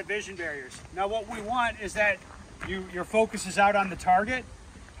with a lot of vision barriers. Now what we want is that your focus is out on the target.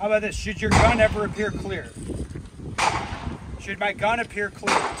 How about this? Should your gun ever appear clear? Should my gun appear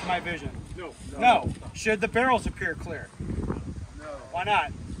clear to my vision? No. Should the barrels appear clear? No. Why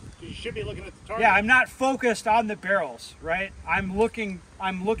not? You should be looking at the target. Yeah, I'm not focused on the barrels, right? I'm looking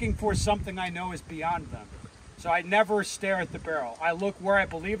for something I know is beyond them. So I never stare at the barrel. I look where I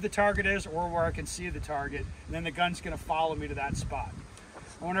believe the target is or where I can see the target, and then the gun's gonna follow me to that spot.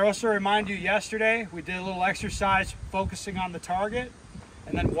 I want to also remind you, yesterday we did a little exercise focusing on the target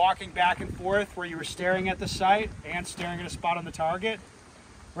and then walking back and forth where you were staring at the sight and staring at a spot on the target.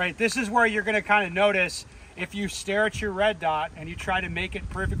 Right, this is where you're gonna kind of notice if you stare at your red dot and you try to make it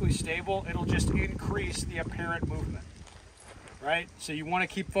perfectly stable, it'll just increase the apparent movement, right? So you want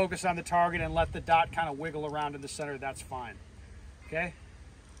to keep focused on the target and let the dot kind of wiggle around in the center. That's fine, okay?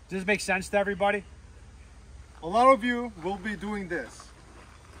 Does this make sense to everybody? A lot of you will be doing this.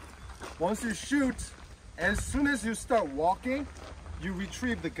 Once you shoot, as soon as you start walking, you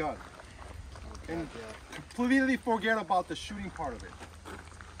retrieve the gun. And completely forget about the shooting part of it.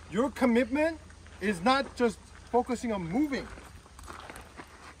 Your commitment is not just focusing on moving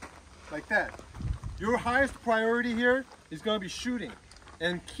like that. Your highest priority here is going to be shooting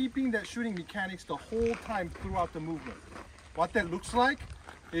and keeping that shooting mechanics the whole time throughout the movement. What that looks like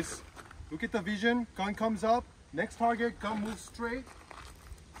is, look at the vision, gun comes up, next target, gun moves straight.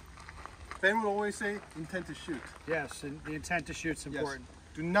 Ben would always say, intent to shoot. Yes, and the intent to shoot is important. Yes.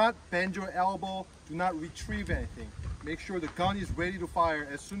 Do not bend your elbow, do not retrieve anything. Make sure the gun is ready to fire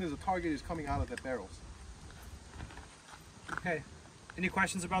as soon as the target is coming out of the barrels. Okay, any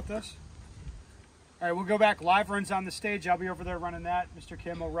questions about this? All right, we'll go back. Live runs on the stage. I'll be over there running that. Mr.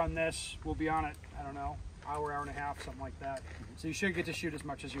 Kim will run this. We'll be on it, I don't know, hour and a half, something like that. So you should get to shoot as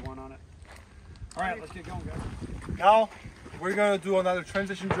much as you want on it. All right, let's get going, guys. Now, we're gonna do another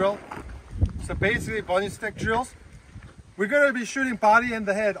transition drill. So basically, bunny stick drills. We're gonna be shooting body and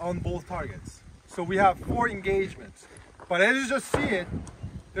the head on both targets. So we have 4 engagements. But as you just see it,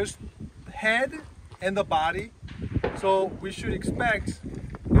 there's the head and the body. So we should expect,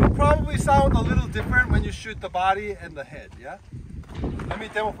 it will probably sound a little different when you shoot the body and the head, yeah? Let me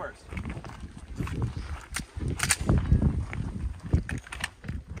demo first.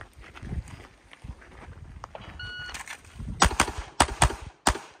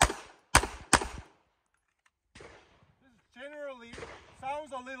 Generally,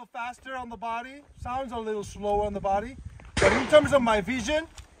 sounds a little faster on the body, sounds a little slower on the body. But in terms of my vision,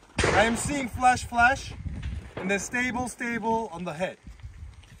 I am seeing flash, flash, and then stable, stable on the head.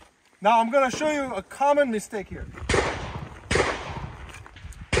 Now I'm gonna show you a common mistake here.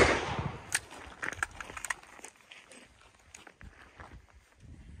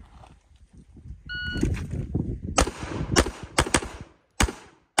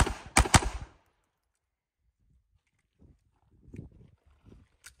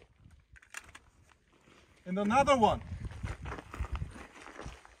 And another one.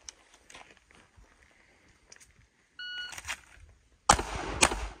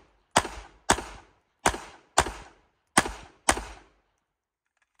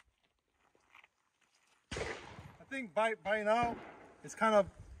 I think by now it's kind of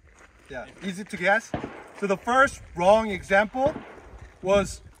easy to guess. So the first wrong example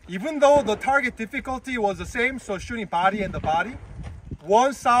was, even though the target difficulty was the same, so shooting body and the body,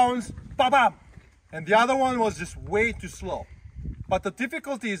 one sounds ba-bam, and the other one was just way too slow. But the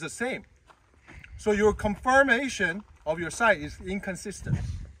difficulty is the same. So your confirmation of your sight is inconsistent.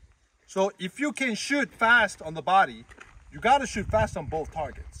 So if you can shoot fast on the body, you gotta shoot fast on both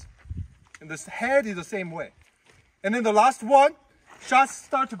targets. And the head is the same way. And then the last one, shots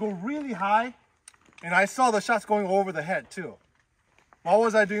start to go really high, and I saw the shots going over the head too. What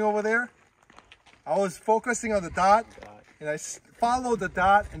was I doing over there? I was focusing on the dot, and I followed the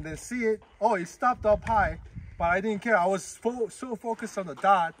dot and then see it. Oh, it stopped up high, but I didn't care. I was so focused on the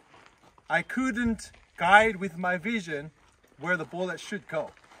dot, I couldn't guide with my vision where the bullet should go.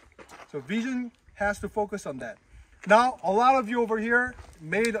 So vision has to focus on that. Now, a lot of you over here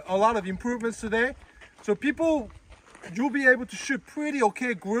made a lot of improvements today. So you'll be able to shoot pretty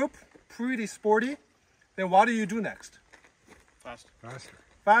okay group, pretty sporty. Then what do you do next?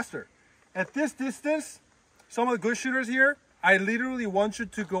 Faster. At this distance, some of the good shooters here, I literally want you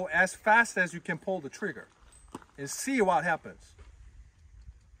to go as fast as you can pull the trigger and see what happens.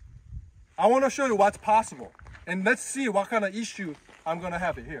 I want to show you what's possible, and let's see what kind of issue I'm going to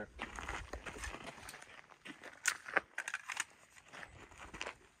have it here.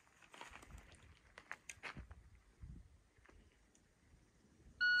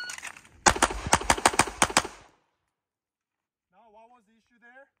 The issue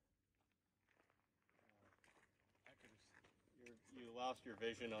there? You lost your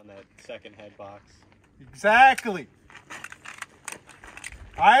vision on that second head box. Exactly.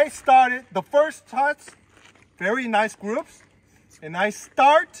 I started the first shots, very nice groups, and I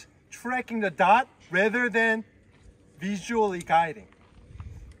start tracking the dot rather than visually guiding.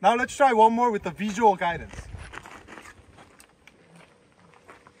 Now let's try one more with the visual guidance.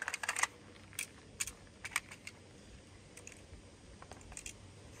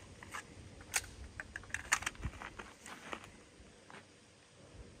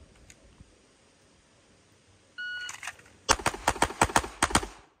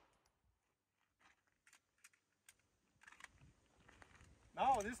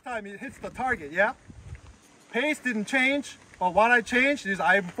 Now this time it hits the target, yeah? Pace didn't change, but what I changed is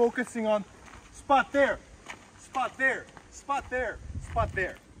I'm focusing on spot there, spot there, spot there, spot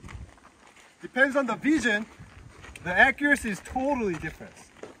there. Depends on the vision, the accuracy is totally different.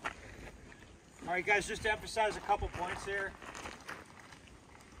 All right, guys, just to emphasize a couple points here.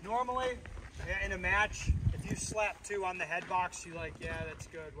 Normally, in a match, if you slap 2 on the head box, you're like, yeah, that's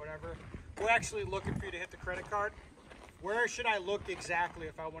good, whatever. We're actually looking for you to hit the credit card. Where should I look exactly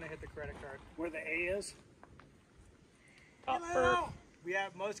if I want to hit the credit card? Where the A is? Top perf. We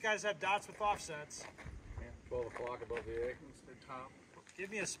have, most guys have dots with offsets. 12 o'clock above the A.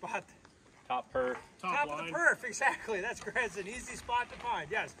 Give me a spot. Top perf. Top of the perf, exactly. That's great. It's an easy spot to find,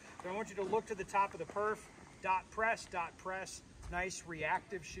 yes. So I want you to look to the top of the perf, dot press, nice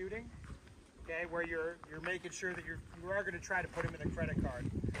reactive shooting, okay, where you're making sure that you are going to try to put him in the credit card.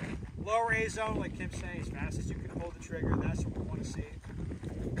 Lower A zone, like Kim's saying, as fast as you can hold the trigger, that's what we want to see.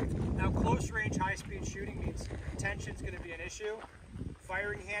 Now, close range, high speed shooting means tension's going to be an issue.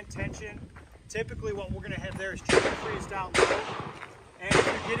 Firing hand tension, typically what we're going to have there is trigger freeze down low. And if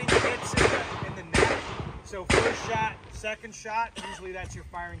you're getting hits in the neck, so first shot, second shot, usually that's your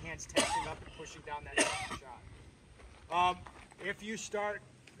firing hands tensing up and pushing down that second shot.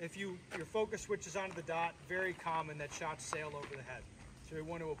 If your focus switches onto the dot, very common that shots sail over the head. So we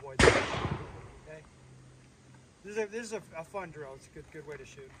want to avoid that. Okay. This is a fun drill. It's a good way to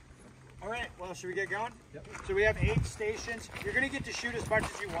shoot. All right. Well, should we get going? Yep. So we have 8 stations. You're going to get to shoot as much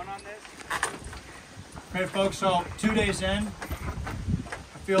as you want on this. Okay, folks. So 2 days in,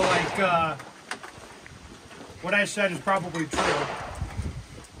 I feel like what I said is probably true.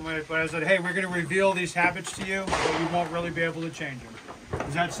 But I said, hey, we're going to reveal these habits to you, but you won't really be able to change them.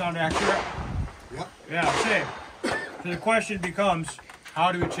 Does that sound accurate? Yep. Yeah, same. So the question becomes,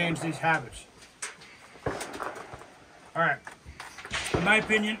 how do we change these habits? All right. In my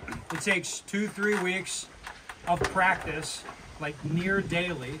opinion, it takes 2-3 weeks of practice, like near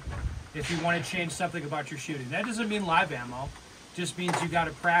daily, if you want to change something about your shooting. That doesn't mean live ammo. It just means you got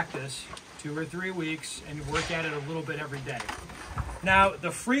to practice 2 or 3 weeks and work at it a little bit every day. Now,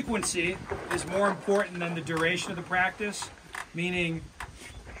 the frequency is more important than the duration of the practice, meaning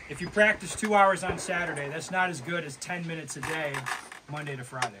if you practice 2 hours on Saturday, that's not as good as 10 minutes a day, Monday to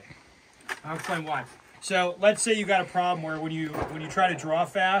Friday. I'll explain why. So let's say you got a problem where when you try to draw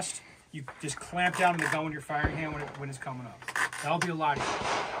fast, you just clamp down on the gun with your firing hand when it's coming up. That'll be a lot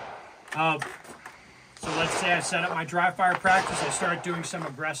easier. So let's say I set up my dry fire practice, I start doing some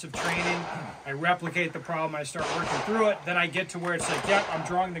aggressive training, I replicate the problem, I start working through it, then I get to where it's like, yep, I'm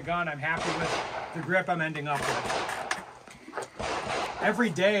drawing the gun, I'm happy with the grip I'm ending up with. Every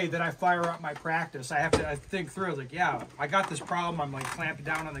day that I fire up my practice, I think through, like, yeah, I got this problem, I'm like clamping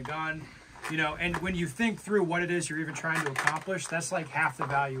down on the gun, you know, and when you think through what it is you're even trying to accomplish, that's like half the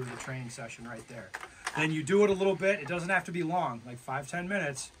value of the training session right there. Then you do it a little bit, it doesn't have to be long, like 5-10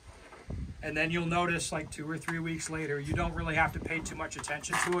 minutes, and then you'll notice like 2 or 3 weeks later, you don't really have to pay too much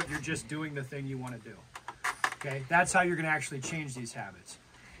attention to it. You're just doing the thing you want to do. Okay, that's how you're going to actually change these habits.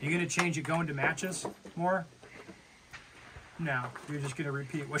 You're going to change it going to matches more? No, you're just going to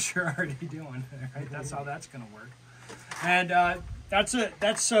repeat what you're already doing. Right? That's how that's going to work. And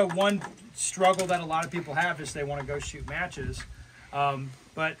that's one struggle that a lot of people have is they want to go shoot matches.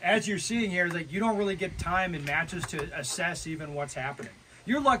 But as you're seeing here, like you don't really get time in matches to assess even what's happening.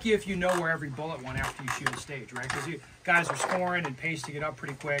 You're lucky if you know where every bullet went after you shoot a stage, right? Because you guys are scoring and pasting it up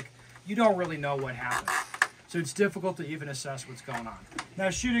pretty quick. You don't really know what happened. So it's difficult to even assess what's going on. Now,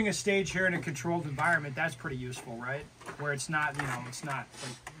 shooting a stage here in a controlled environment, that's pretty useful, right? Where it's not, you know, it's not,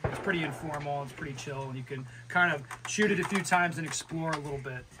 like, it's pretty informal, it's pretty chill, and you can kind of shoot it a few times and explore a little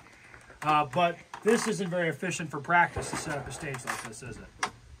bit. But this isn't very efficient for practice to set up a stage like this, is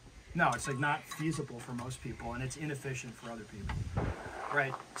it? No, it's like not feasible for most people, and it's inefficient for other people.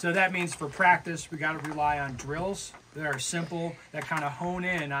 Right, so that means for practice, we got to rely on drills that are simple, that kind of hone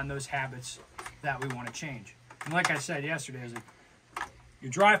in on those habits that we want to change. And like I said yesterday, is like, your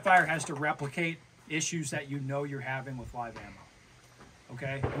dry fire has to replicate issues that you know you're having with live ammo.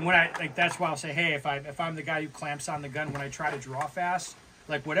 Okay, and when that's why I'll say, hey, if I'm the guy who clamps on the gun when I try to draw fast,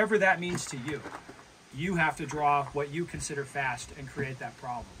 like whatever that means to you, you have to draw what you consider fast and create that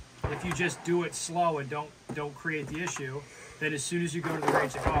problem. If you just do it slow and don't create the issue, then as soon as you go to the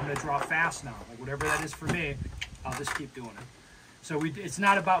range, like, oh, I'm going to draw fast now. Like whatever that is for me, I'll just keep doing it. So it's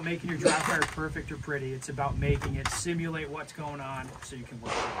not about making your dry fire perfect or pretty. It's about making it simulate what's going on so you can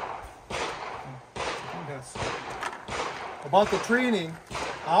work with it. Yes. About the training,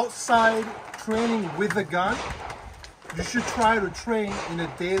 outside training with the gun, you should try to train in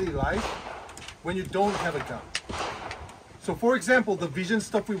a daily life when you don't have a gun. So for example, the vision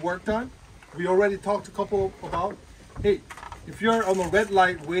stuff we worked on, we already talked a couple about, hey, if you're on a red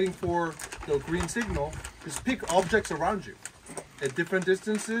light waiting for the green signal, just pick objects around you at different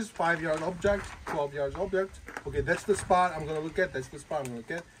distances, 5-yard object, 12 yards object. Okay, that's the spot I'm gonna look at, that's the spot I'm gonna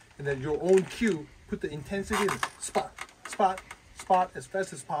look at. And then your own cue, put the intensity in, spot, spot, spot as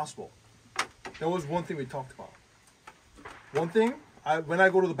fast as possible. That was one thing we talked about. One thing, when I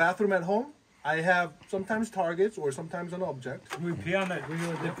go to the bathroom at home, I have sometimes targets or sometimes an object. Can we pee on that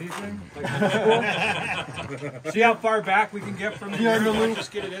regular dip pee thing? Like, see how far back we can get from the loop?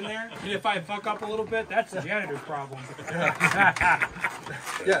 Just get it in there. And if I fuck up a little bit, that's the janitor's problem.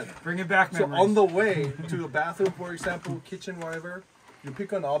 Yeah. Bring it back memories. So on the way to the bathroom, for example, kitchen, whatever, you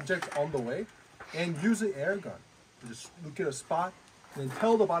pick an object on the way and use an air gun. You just look at a spot and then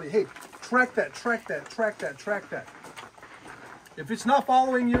tell the body, hey, track that, track that, track that, track that. If it's not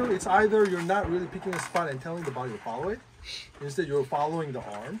following you, it's either you're not really picking a spot and telling the body to follow it. Instead, you're following the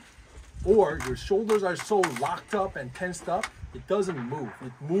arm. Or your shoulders are so locked up and tensed up, it doesn't move.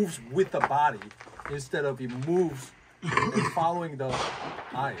 It moves with the body instead of it moves and following the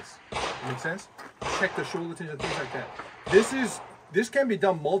eyes. Make sense? Check the shoulder tension, things like that. This can be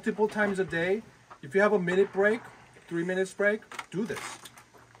done multiple times a day. If you have a minute break, 3 minutes break, do this.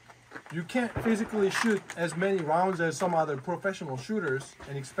 You can't physically shoot as many rounds as some other professional shooters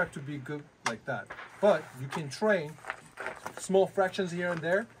and expect to be good like that. But you can train small fractions here and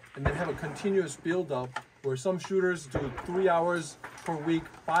there and then have a continuous build-up where some shooters do 3 hours per week,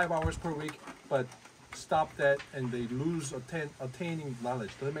 5 hours per week, but stop that and they lose attaining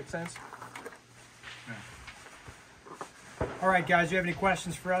knowledge. Does that make sense? Yeah. All right, guys, do you have any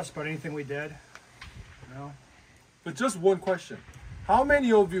questions for us about anything we did? No? But just one question. How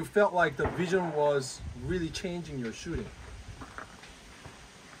many of you felt like the vision was really changing your shooting?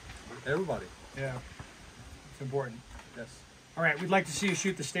 Everybody. Yeah, it's important. Yes. All right, we'd like to see you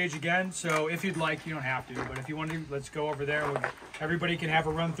shoot the stage again. So if you'd like, you don't have to, but if you want to, let's go over there. Everybody can have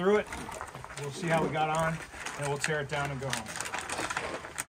a run through it. We'll see how we got on, and we'll tear it down and go home.